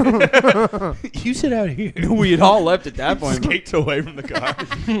 you sit out here. We had all left at that point. Skates away from the car.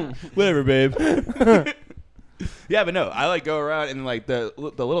 Whatever, babe. Yeah, but no, I like go around and like the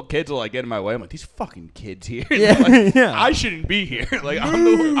little kids will like get in my way. I'm like, these fucking kids here. Yeah, Like, yeah. I shouldn't be here. Like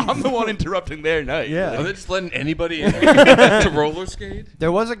I'm the one interrupting their night. Yeah. Are they just letting anybody in to roller skate?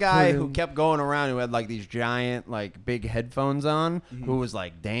 There was a guy who kept going around who had like these giant like big headphones on who was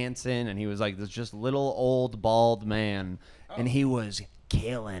like dancing and he was like this just little old bald man and he was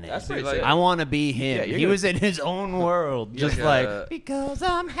killing it. That's pretty pretty sick. I want to be him. Yeah, you're He good. was in his own world, just like, like because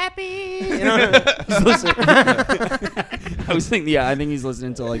I'm happy. You know? He's listening- I was thinking, I think he's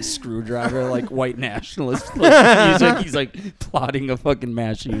listening to like Screwdriver, like white nationalist music. He's like plotting a fucking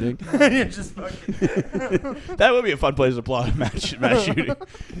mass shooting. You're just fucking. That would be a fun place to plot a mass shooting.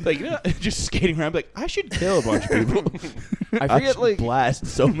 Like just skating around, like I should kill a bunch of people. I forget, should like- blast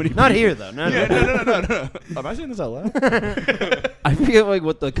so many. Not people. here though. No, Yeah, no. no. Am I saying this out loud? I forget like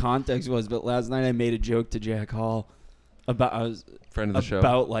what the context was, but last night I made a joke to Jack Hall about Friend of the show.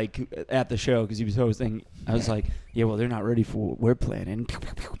 about like at the show because he was hosting. I was like, "Yeah, well, they're not ready for what we're planning,"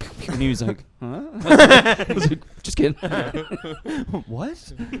 and he was like, "Huh?" I was like, "Just kidding."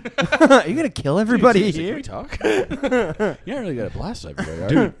 What? Are you gonna kill everybody Can here? we talk? You're not really good at blast everybody,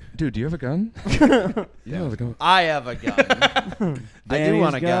 are you? Dude, do you have a gun? You have a gun. I have a gun. I do Danny's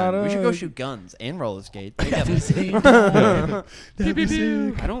want a gun. got We should go a- shoot guns and roller skate. I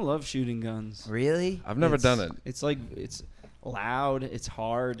don't love shooting guns. Really? I've never done it. It's like it's loud. It's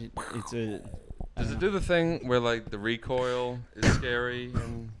hard. It's a. Does it do the thing where like the recoil is scary?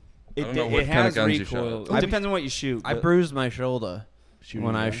 And I don't know It what kind has of guns you recoil. shot. It depends on what you shoot. I but bruised my shoulder Shooting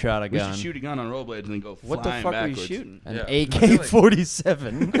when a I gun? shot a We gun. should shoot a gun on rollerblades and then go what the flying fuck backwards. are you shooting? An Yeah. I feel like-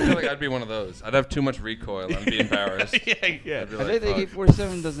 AK-47. I feel like I'd be one of those. I'd have too much recoil. I'd be embarrassed. yeah. I'd be I like, think the fuck.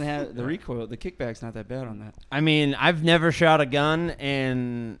 AK-47 doesn't have the recoil. The kickback's not that bad on that. I mean, I've never shot a gun,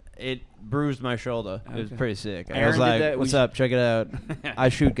 and it bruised my shoulder. It was Okay. pretty sick. I Aaron was did like, that. what's We- up? Check it out. I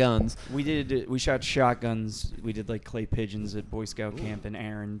shoot guns. We shot shotguns. We did like clay pigeons at Boy Scout camp, and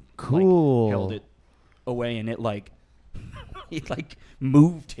Aaron Cool. like, held it away, and it like it like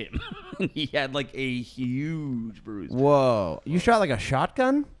moved him. He had like a huge bruise. Whoa. You shot like a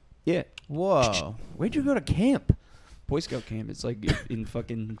shotgun? Yeah, Whoa. Where'd you go to camp? Boy Scout camp. It's like in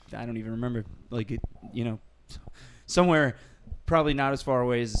fucking I don't even remember. Like it, somewhere probably not as far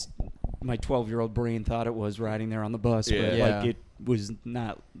away as my 12-year-old brain thought it was riding there on the bus, but Yeah. like it was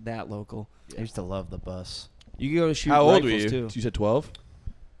not that local. I used to love the bus. You could go to shoot How old rifles were you? too. You said 12.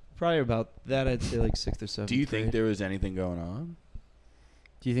 Probably about that. I'd say like 6th or 7th. Do you think grade. there was anything going on?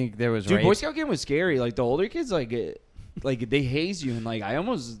 Do you think there was Dude, rape? Boy Scout camp was scary. Like the older kids, like like they haze you, and like I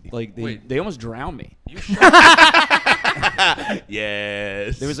almost like Wait. they almost drowned me. You shot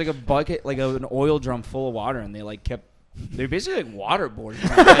Yes. There was like a bucket, like an oil drum full of water, and they like kept. They're basically like waterboarding.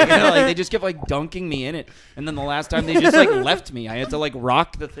 Like, like they just kept like dunking me in it, and then the last time they just like left me. I had to like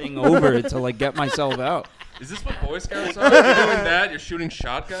rock the thing over to like get myself out. Is this what Boy Scouts are? You're doing that? You're shooting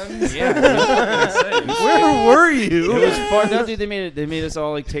shotguns? Yeah, That's insane. Where were you? it was fun. No, dude, they made us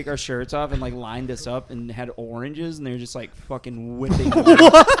all like take our shirts off and like lined us up and had oranges, and they were just like fucking whipping at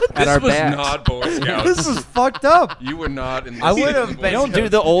our This was backs. not Boy Scouts. This is fucked up. You were not in this. I would have season, Boy been- No, Scouts.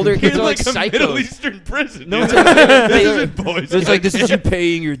 dude, the older kids You're are like like a Middle psychos. Eastern prison. No, dude. this isn't boys. It's like this is you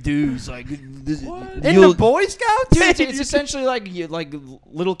paying your dues. Like this, In the you'll- Boy Scouts? Dude, it's essentially like like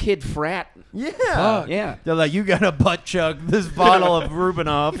little kid frat. Yeah. Yeah. They're like, you gotta butt chug this bottle of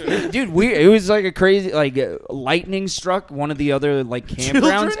Rubinoff. Dude, it was like a crazy lightning struck one of the other like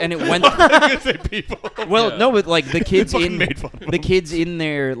campgrounds, and it went. I'm gonna say people. Well, Yeah. no, but like the kids fucking in made fun of the kids in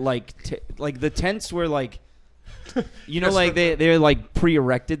there like like the tents were like. You know, like they're like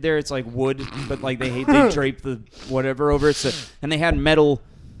pre-erected there. It's like wood, but like they drape the whatever over it. So, and they had metal,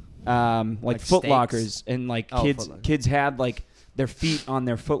 like foot stakes? lockers, and like Oh, kids foot lockers. kids had like their feet on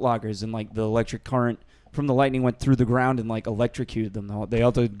their foot lockers, and like the electric current from the lightning went through the ground and like electrocuted them. They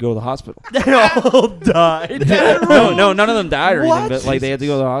all had to go to the hospital. They all died. No, none of them died or What? anything, but like they had to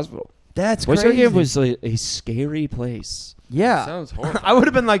go to the hospital. That's Boy Scout crazy. camp was like a scary place. Yeah. Sounds horrible. I would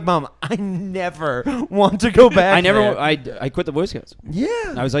have been like, Mom, I never want to go back. I never. there. I quit the Boy Scouts. Yeah.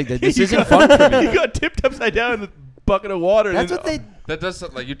 I was like, this You isn't got- fun for me. You got tipped upside down in a bucket of water. That's and what they. That does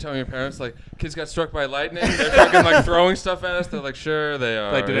something like you telling your parents like kids got struck by lightning. They're fucking like throwing stuff at us. They're like, sure they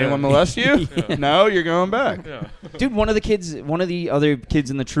are. Like, did yeah. anyone molest you? Yeah. No, you're going back. Yeah. Dude, one of the other kids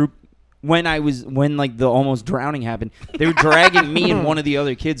in the troop, when like the almost drowning happened, they were dragging me and one of the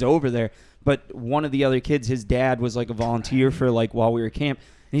other kids over there. But one of the other kids, his dad was like a volunteer for like while we were at camp,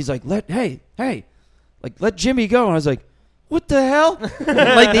 and he's like, let Jimmy go. And I was like, what the hell?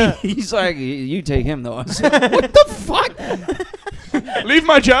 He's like, you take him though. I was like, what the fuck? Leave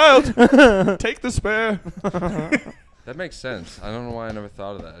my child. Take the spare. That makes sense. I don't know why I never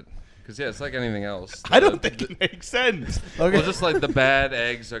thought of that. Because yeah, it's like anything else. I don't think it makes sense. Okay. Well, just like the bad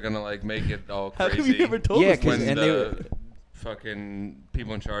eggs are gonna like make it all How crazy. come you never told Yeah, us? 'cause- when and the fucking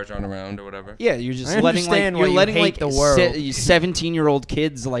people in charge aren't around or whatever. Yeah, you're just I letting understand why you're you letting hate like the world. 17-year-old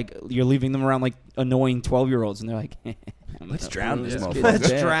kids like you're leaving them around like annoying 12-year-olds, and they're like, Let's drown this Yeah. motherfucker.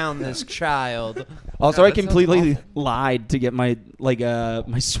 Let's Yeah. drown this child. Also, Yeah, I that sounds completely awful. lied to get my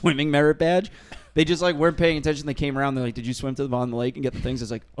my swimming merit badge. They just like weren't paying attention. They came around. They're like, "Did you swim to the bottom of the lake and get the things?" I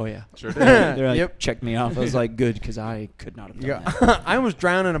was like, "Oh yeah." Sure did. They're like, Yep. checked me off. I was like, "Good," because I could not have done Yeah. that. I almost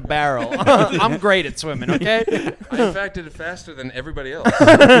drowned in a barrel. I'm great at swimming, okay? I in fact did it faster than everybody else.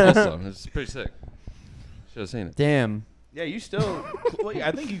 Also, it's pretty sick. Should have seen it. Damn. Yeah, you still. Well,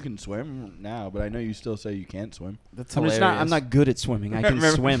 I think you can swim now, but I know you still say you can't swim. That's I'm not good at swimming. I can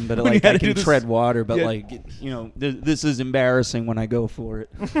Remember swim, but when you like had I to do can this- tread water. But Yeah. like this is embarrassing when I go for it.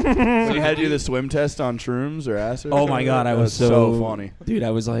 So you had to do the swim test on shrooms or acid? Oh my god, I was so funny. dude. I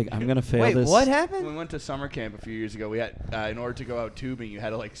was like, I'm gonna fail Wait, this. what When happened? we went to summer camp a few years ago, we had in order to go out tubing, you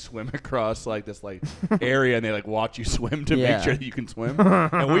had to like swim across like this like area, and they like watch you swim to Yeah. make sure that you can swim.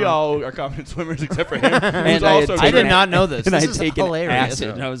 And we all are confident swimmers except for him. And who's I had also taken I did great. not know this. And I This had is taken hilarious. acid,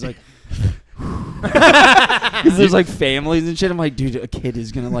 and I was like, because there's like families and shit. I'm like, dude, a kid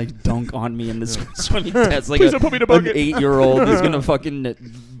is gonna like dunk on me in this swimming test. Like Please don't put me in a an bucket. 8-year-old is gonna fucking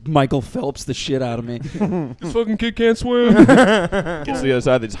Michael Phelps the shit out of me. This fucking kid can't swim. Gets to the other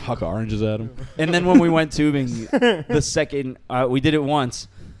side, they just huck oranges at him. And then when we went tubing, the second we did it once,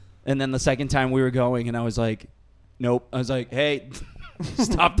 and then the second time we were going, and I was like, nope. I was like, hey,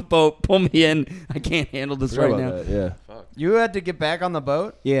 stop the boat, pull me in. I can't handle this right now. Yeah. Fuck. You had to get back on the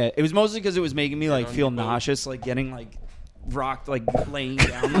boat? Yeah, it was mostly because it was making me like on feel your boat. nauseous, like getting like rocked, like laying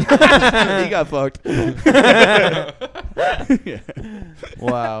down. Like that. He got fucked.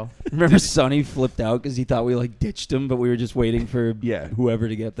 Wow. Remember, Sonny flipped out because he thought we like ditched him, but we were just waiting for Yeah. whoever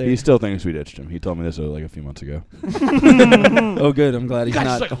to get there. He still thinks we ditched him. He told me this like a few months ago. Oh, good. I'm glad he's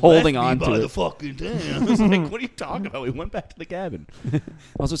not holding on to it. fucking damn. I was like, what are you talking about? We went back to the cabin.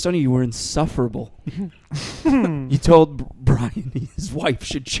 Also, Sonny, you were insufferable. You told Brian his wife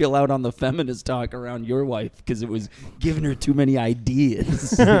should chill out on the feminist talk around your wife because it was giving her too many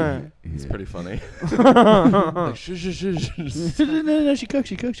ideas. It's pretty funny. Like, No, she cooked.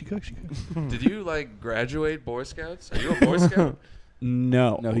 did you like graduate Boy Scouts? Are you a Boy Scout?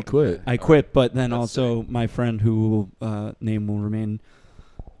 No. No, he quit. I quit, but then That's also my friend who name will remain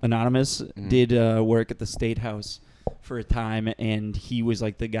anonymous did work at the State House, for a time, and he was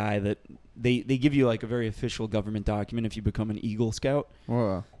like the guy that they give you like a very official government document if you become an Eagle Scout.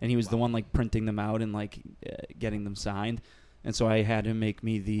 Whoa. And he was the one like printing them out and like getting them signed. And so I had him make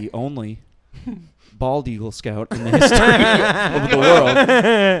me the only bald Eagle Scout in the history of the world.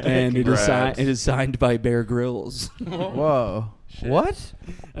 And it is signed by Bear Grylls. Whoa. Shit. What?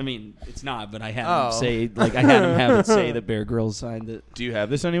 I mean, it's not, but I had Oh. him say like I had him have it say that Bear Grylls signed it. Do you have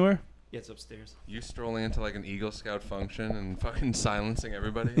this anywhere? Yeah, it's upstairs. You strolling into like an Eagle Scout function and fucking silencing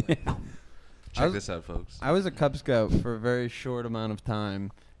everybody. Like, check this out, folks. I was a Cub Scout for a very short amount of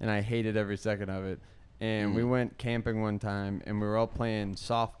time, and I hated every second of it. And we went camping one time, and we were all playing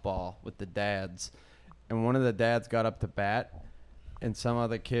softball with the dads. And one of the dads got up to bat, and some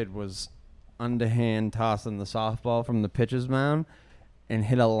other kid was underhand tossing the softball from the pitcher's mound and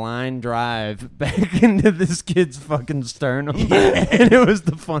hit a line drive back into this kid's fucking sternum. And it was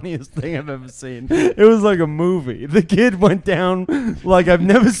the funniest thing I've ever seen. It was like a movie. The kid went down like I've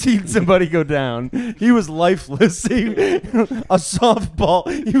never seen somebody go down. He was lifeless. A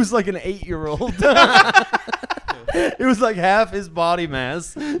softball. He was like an 8-year-old. It was like half his body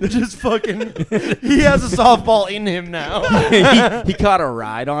mass. Just fucking. He has a softball in him now. he caught a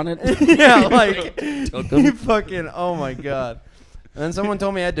ride on it. Yeah, like he fucking. Oh my god. And then someone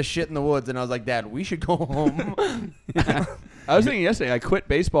told me I had to shit in the woods, and I was like, Dad, we should go home. I was thinking yesterday, I quit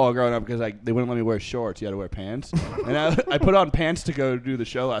baseball growing up because they wouldn't let me wear shorts. You had to wear pants. And I put on pants to go do the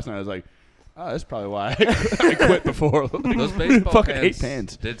show last night. I was like, oh, that's probably why I quit before. Those baseball fucking pants, hate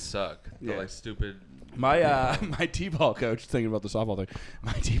pants. did suck. Yeah. The like stupid. My t-ball coach, thinking about the softball thing,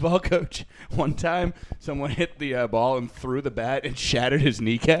 my t-ball coach, one time someone hit the ball and threw the bat and shattered his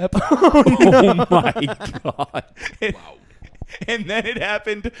kneecap. Oh my god. Wow. And then it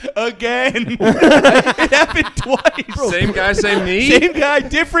happened again. It happened twice. Same guy, same knee. Same guy,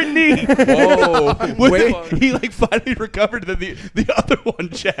 different knee. Whoa. He like finally recovered, then the other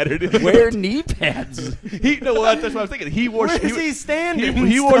one shattered. Wear knee pads. That's what I was thinking. He wore. Where is he standing?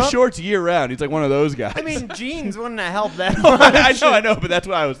 He wore Stuff? shorts year round. He's like one of those guys. I mean, jeans wouldn't have helped that much. I know, but that's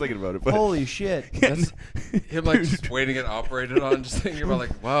why I was thinking about it. But Holy shit. That's him like just waiting to get operated on, just thinking about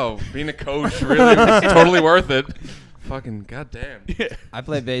like, wow, being a coach really is totally worth it. Fucking goddamn. Yeah. I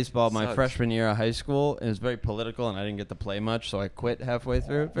played baseball my Sucks. freshman year of high school, and it was very political, and I didn't get to play much, so I quit halfway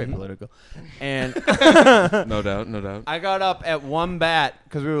through. Very political. And No doubt, no doubt. I got up at one bat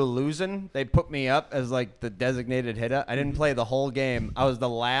because we were losing. They put me up as like the designated hitter. I didn't play the whole game. I was the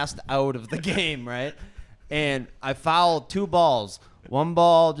last out of the game, right? And I fouled 2 balls. One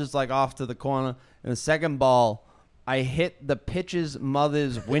ball just like off to the corner, and the second ball, I hit the pitcher's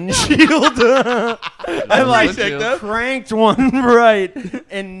mother's windshield. I like sick, though. cranked one right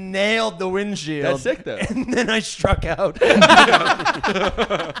and nailed the windshield. That's sick, though. And then I struck out. And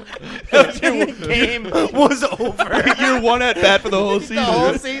the game was over. You're one at bat for the whole season. The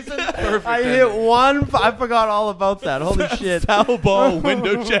whole season. I hit one. I forgot all about that. Holy shit. Foul ball,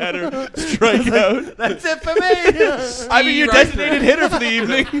 window shatter, strikeout. That's it for me. I mean, your designated hitter for the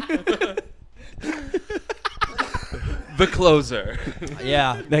evening. The closer.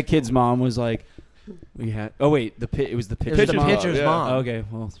 Yeah. That kid's mom was like, "We had." Oh wait, it was the It was pitcher's the mom. pitcher's yeah. mom. Okay,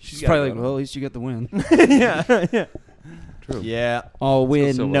 well, she's got probably it like, on. "Well, at least you got the win." Yeah. True. Yeah. All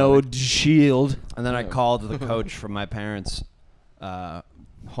win, so no well. shield. And then I called the coach from my parents'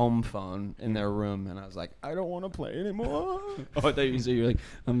 home phone in their room, and I was like, I don't want to play anymore. Oh, I thought you said you're like,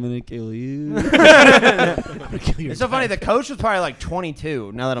 "I'm gonna kill you." I'm gonna kill your It's so funny. The dad. coach was probably like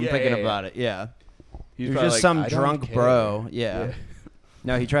 22. Now that I'm Yeah, thinking yeah, yeah. about it, yeah. He's He was probably just like, some "I don't drunk care." bro. Yeah. Yeah.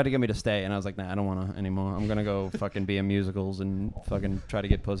 No, he tried to get me to stay, and I was like, nah, I don't want to anymore. I'm gonna go fucking be in musicals and fucking try to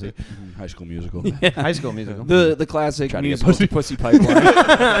get pussy. High School Musical. High School Musical. The classic Trying to get musical pussy pipeline.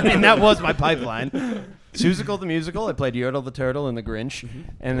 I mean, that was my pipeline. Susical the musical, I played Yertle the Turtle in The Grinch.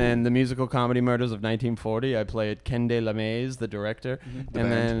 And then the musical Comedy Murders of 1940, I played Ken de la Maze, the director.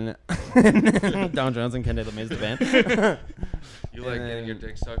 And then Don Jones and Ken de la Maze, the band. You like And getting your then-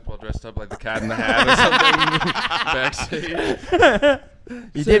 dick sucked while dressed up like the Cat in the Hat or something backstage?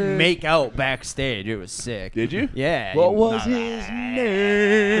 He did make out backstage. It was sick. Did you? Yeah. What he- was his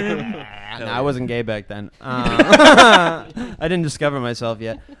name? No, I wasn't gay back then. I didn't discover myself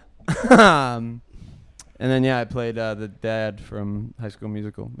yet. And then, yeah, I played the dad from High School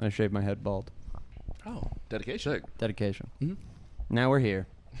Musical. I shaved my head bald. Oh, dedication. Sick. Dedication. Mhm. Now we're here.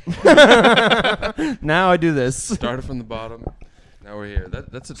 Now I do this. Started from the bottom. Now we're here.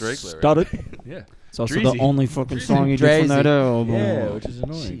 That's a Drake lyric. Start it. Yeah. It's also Dreezy. the only fucking song he did from that album. Yeah, which is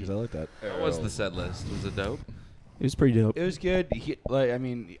annoying because I like that. How was the set list? Was it dope? It was pretty dope. It was good. He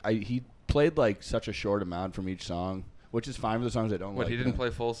played like such a short amount from each song, which is fine for the songs I don't What, like. he didn't play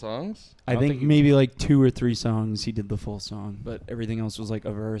full songs? I don't think think he- maybe like 2 or 3 songs he did the full song, but everything else was like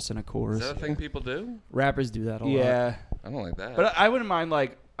a verse and a Is chorus. that a thing people do? Rappers do that a lot. Yeah, I don't like that. but I wouldn't mind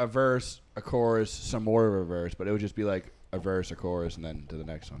like a verse, a chorus, some more of a verse, but it would just be like a verse, a chorus, and then to the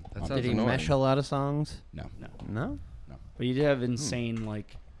next one. That Um, sounds Did he annoying. mesh a lot of songs? no. No. But he did have insane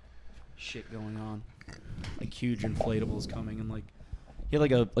like shit going on, like huge inflatables coming, and like he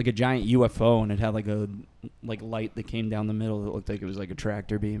had like a giant UFO, and it had like a light that came down the middle that looked like it was like a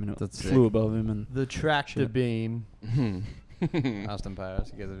tractor beam, and it That's flew sick. above him. And The tractor Shit. beam. Hmm. Austin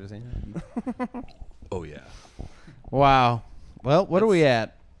Powers. You guys ever seen that? Oh, yeah. Wow. Well, what are we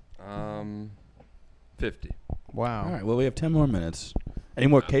at? 50. Wow. All right. Well, we have 10 more minutes. Any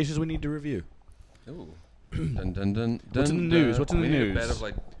more cases we need to review? Ooh. Dun, dun, dun, What's in dun, the news? dun. What's in the We need news? a bed of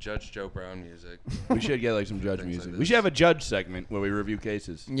like Judge Joe Brown music. We should get like some judge Things music. like We this. should have a judge segment where we review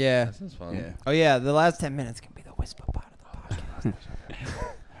cases. Yeah. That sounds fun. Yeah. Oh yeah. The last 10 minutes can be the whisper part of the podcast.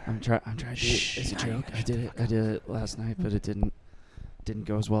 I'm trying to do it as a joke. I did it last night, but it didn't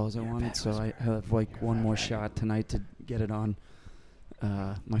go as well as I wanted. So I have like one more shot tonight to get it on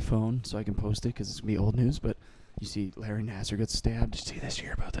my phone so I can post it because it's gonna be old news. But you see, Larry Nassar got stabbed. Did you see this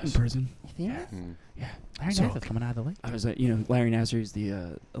year about this in prison? Yeah. Hmm. Yeah, Larry So- Nassar's coming out of the lake. I was Larry Nassar is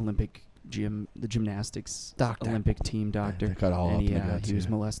the Olympic the gymnastics Doctor. Olympic team doctor. they cut all and up he, in the guts, he was yeah.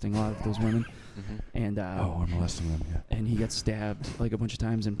 molesting a lot of those women, Mhm. and we're molesting them. Yeah. and he got stabbed like a bunch of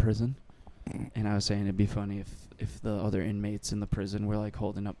times in prison. And I was saying it'd be funny if the other inmates in the prison were like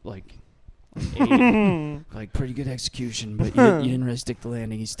holding up like like pretty good execution, but you didn't really stick the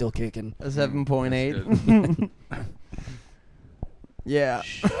landing. He's still kicking. A 7.8. That's Yeah.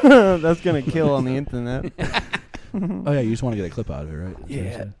 That's gonna kill on the internet. Oh yeah, you just want to get a clip out of it, right? That's what you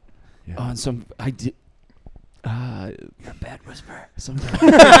Yeah. said? Yeah. On some, I did. You're a bad whisperer.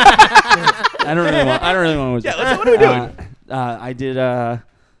 I don't really want to whisper. Yeah, what are we doing? I did. I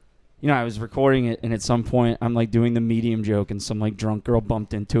was recording it, and at some point, I'm like doing the medium joke, and some like drunk girl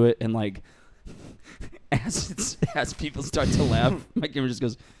bumped into it, and like, as people start to laugh, my camera just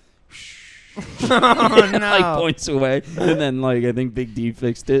goes. Oh and, like no. points away, and then like I think Big D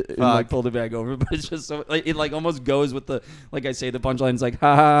fixed it and like Fuck. pulled it back over. But it's just so like it like almost goes with the like I say the punchline's like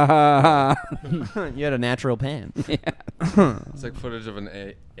ha ha ha ha. You had a natural pan. It's like footage of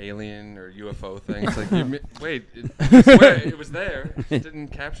an alien or UFO thing. It's like, wait, it was there. It just didn't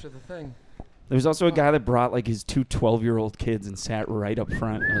capture the thing. There was also a guy that brought like his 2 12-year-old kids and sat right up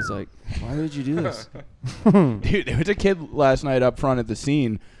front. I was like, why would you do this? Dude, there was a kid last night up front at the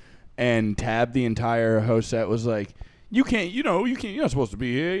scene, and Tab, the entire host set, was like, you're not supposed to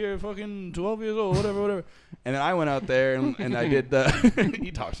be here. You're fucking 12 years old, whatever. And then I went out there and I did the, he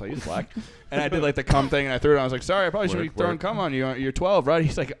talks like he's black. And I did like the cum thing and I threw it on. I was like, sorry, I probably shouldn't be throwing cum on you. You're 12, right?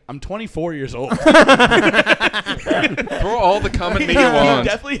 He's like, I'm 24 years old. Throw all the cum at me you He want.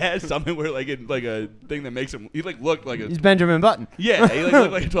 definitely has something where like a thing that makes him, he like looked like a, He's Benjamin Button. yeah, he like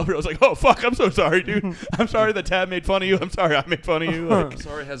looked like a 12-year-old. I was like, oh fuck, I'm so sorry, dude. I'm sorry that Tab made fun of you. I'm sorry I made fun of you. Like,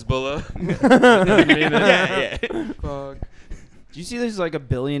 Sorry, Hezbollah. yeah. Fuck. Do you see there's like a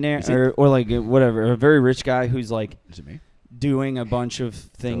billionaire or like whatever, a very rich guy who's like Is it me? doing a bunch of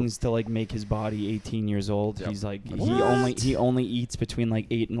things to like make his body 18 years old. Yep. He's like What? he only eats between like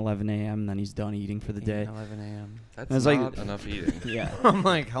 8 and 11 a.m. and then he's done eating for the day. 11 a.m. That's It's like- not enough eating. Yeah. I'm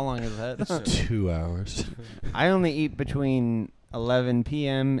like, how long is that? 2 hours. I only eat between 11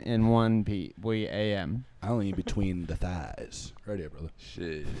 p.m. and 1 a.m. I only eat between the thighs. Right here, brother.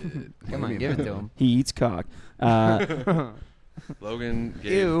 Shit. Come on, give it to him. He eats cock. Logan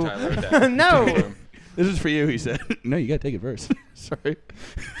gave Ew. Tyler a dad. No. This is for you, he said. No, you gotta take it first. Sorry.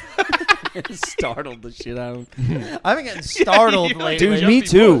 Startled the shit out of him. I've been getting startled you like lately. Dude, Jump me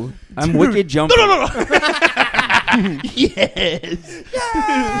before. too. I'm wicked jumping. No. Yes.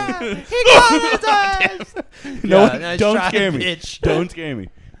 Yeah. He traumatized. No, Yeah, nice don't try, scare me. bitch. Don't scare me.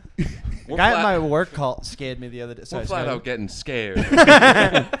 We're Guy at flat- my work call scared me the other day. We're Sorry, flat sorry. out getting scared.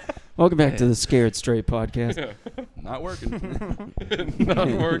 Welcome back to the Scared Straight podcast. Not working. Not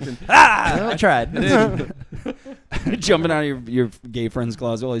working. I tried. Jumping out of your gay friend's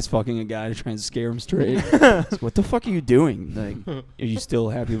closet while he's fucking a guy to try and scare him straight. It's like, what the fuck are you doing? Like, are you still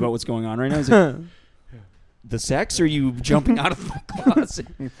happy about what's going on right now? He's like, the sex, or are you jumping out of the closet?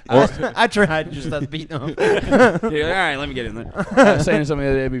 I tried. Just started beating him. Yeah, all right, let me get in there. I was saying something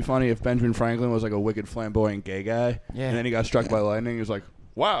the other day, it'd be funny if Benjamin Franklin was like a wicked flamboyant gay guy, Yeah. and then he got struck by lightning. He was like,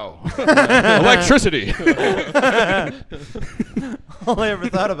 wow, electricity. All I ever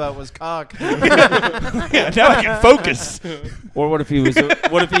thought about was cock. Yeah, now I can focus. Or what if he was?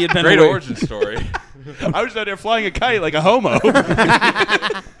 What if he had been Great away? origin story. I was out there flying a kite like a homo.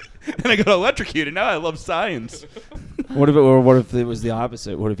 And I got electrocuted. Now I love science. What if it was the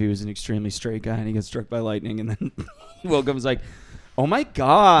opposite? What if he was an extremely straight guy and he gets struck by lightning and then he woke up and was like, oh my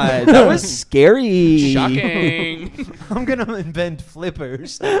God, that was scary. Shocking. I'm gonna invent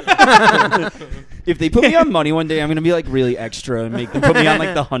flippers. If they put me on money one day, I'm gonna be like really extra and make them put me on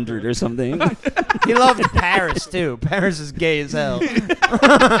like the 100 or something. He loved Paris too. Paris is gay as hell.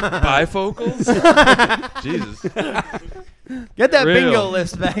 Bifocals? Jesus. Get that Real. bingo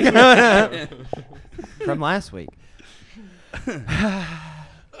list back from last week.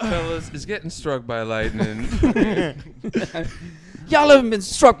 Fellas, is getting struck by lightning. Y'all haven't been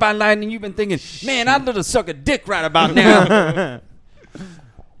struck by lightning. You've been thinking, man, I'd love to suck a dick right about now.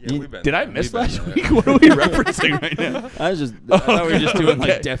 Yeah, we've been Did I there. miss We've been last there. week? What are we referencing right now? I thought we were just doing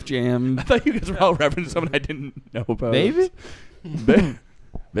Okay. like Def Jam. I thought you guys were all referencing something I didn't know about. Baby?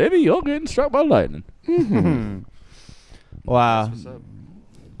 Baby, you're getting struck by lightning. Wow. What's up?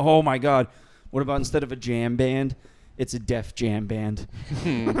 Oh my God. What about instead of a jam band, it's a Def Jam band?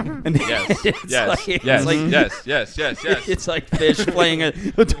 And Yes. it's Yes. like- it's Yes. like- Yes. Yes. Yes. Yes. It's like Fish playing a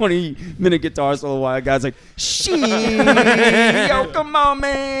 20-minute guitar solo while a guy's like, she, yo, come on,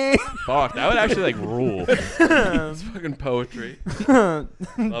 man. Fuck, that would actually like rule. It's fucking poetry. The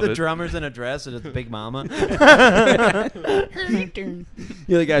it. drummer's in a dress and it's Big Mama. You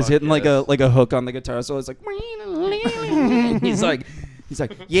know, the guy's Fuck hitting like yes. a hook on the guitar, so it's like, he's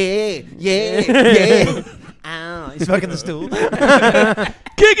like, yeah, yeah, yeah. Ow, he's fucking the stool.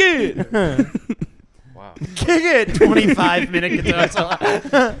 Kick it! Wow. Kick it! 25-minute guitar solo.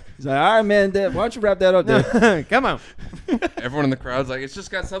 He's like, all right, man, Dad, why don't you wrap that up there? Come on. Everyone in the crowd's like, it's just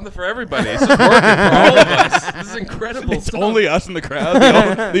got something for everybody. It's just working for all of us. This is incredible It's stuff. only us in the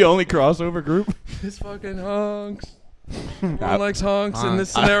crowd, the only crossover group. It's fucking honks. Everyone likes honks in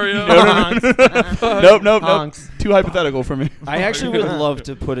this Honks. scenario. Nope. Honks. Too hypothetical for me. I actually would love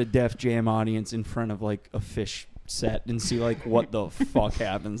to put a Def Jam audience in front of like a Fish set and see like what the fuck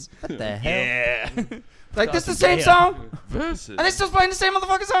happens. What the hell? Yeah. Like, this the same song? Versus. Are they still playing the same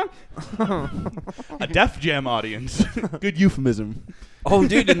motherfucking song? A Def Jam audience. Good euphemism. Oh,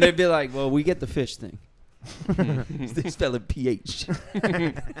 dude, and they'd be like, well, we get the Fish thing. They spell it PH.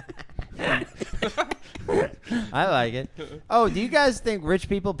 I like it. Oh, do you guys think rich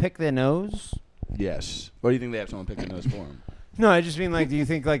people pick their nose? Yes. What do you think they have someone pick their nose for them? No, I just mean like, do you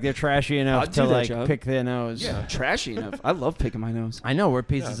think like they're trashy enough I'd to do that like job. pick their nose? Yeah, trashy enough. I love picking my nose. I know we're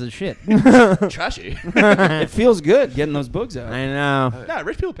pieces of shit. Trashy. It feels good getting those bugs out. I know. Nah,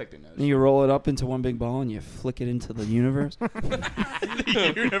 rich people pick their nose. And you roll it up into one big ball and you flick it into the universe.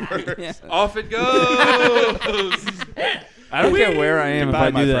 The universe. Yeah. Off it goes. I don't care where I am Goodbye,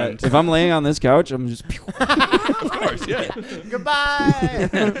 if I my do friends. that. If I'm laying on this couch, I'm just. Of course, yeah.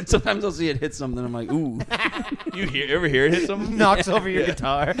 Goodbye. Sometimes I'll see it hit something. I'm like, ooh. You ever hear it hit something? Knocks over your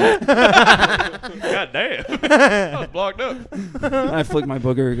guitar. God damn. I was blocked up. I flick my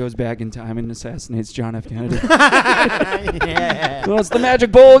booger, it goes back in time and assassinates John F. Kennedy. Yeah. Well, it's the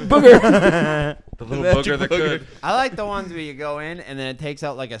magic booger. The little Magic booger that booger. could. I like the ones where you go in and then it takes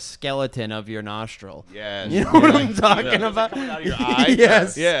out like a skeleton of your nostril. Yes. You know what I'm talking about? Coming out of your eye?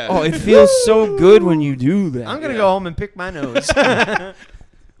 Yes. Yeah. Oh, it feels so good when you do that. I'm gonna go home and pick my nose.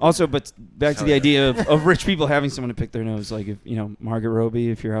 Also, but back to the idea of rich people having someone to pick their nose. Like, if you know, Margaret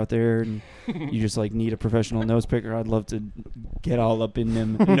Robbie, if you're out there and you just like need a professional nose picker, I'd love to get all up in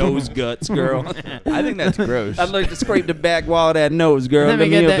them nose guts, girl. I think that's gross. I'd like to scrape the back wall of that nose, girl. Let me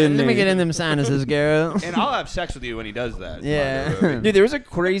get up that, in let me there. get in them sinuses, girl. And I'll have sex with you when he does that. Yeah. Margot Robbie. Dude, there was a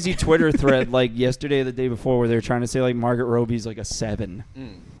crazy Twitter thread like yesterday or the day before where they were trying to say like Margaret Robbie's like a 7.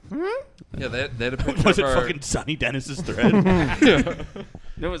 Yeah, they had a picture Was of it her. fucking Sonny Dennis's thread?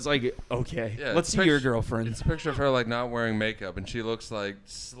 It was like, okay, Yeah, let's it's see your picture- girlfriend. It's a picture of her like not wearing makeup, and she looks like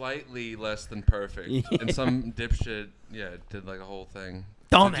slightly less than perfect. And some dipshit, did like a whole thing.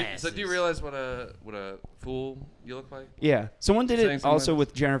 Dumbass. So do you realize what a fool you look like? Yeah, someone did Saying it something also like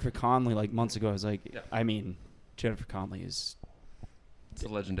with Jennifer Connelly like months ago. I was like, Yeah. I mean, Jennifer Connelly is. It's a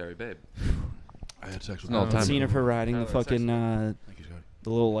legendary babe. I had sex with No, her. time. Scene of her riding the Tyler had sex fucking Thank you, Scotty. the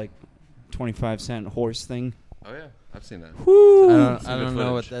little like 25-cent horse thing. Oh yeah, I've seen that. Woo! I Some don't good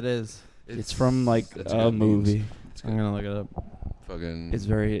know what footage. that is. It's from like it's a good movie. It's I'm good. gonna look it up. Fucking. It's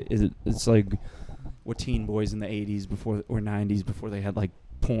very. It's like what teen boys in the 80s before or 90s before they had like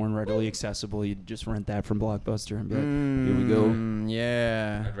porn readily accessible. You'd just rent that from Blockbuster and be like, here we go.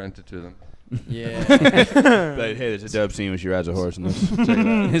 Yeah. I'd rent it to them. Yeah. But hey, there's a dub scene where she rides a horse in this. Check it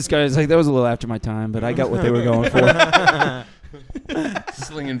out. This guy's like, that was a little after my time, but I got what they were going for.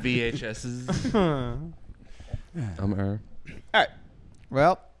 Slinging VHSs. I'm her.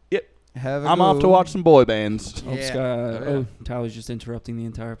 Well. Yep. Have a I'm off to watch some boy bands. Oh, Yeah. Scott, Oh, yeah. Tyler's just interrupting the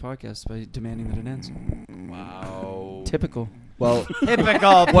entire podcast by demanding that it ends. Wow. Typical. Well,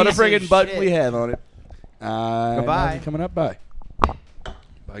 Typical. what a piece of friggin' button shit. we have on it. Goodbye. Coming up. Bye.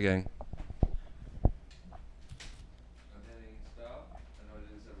 Bye, gang.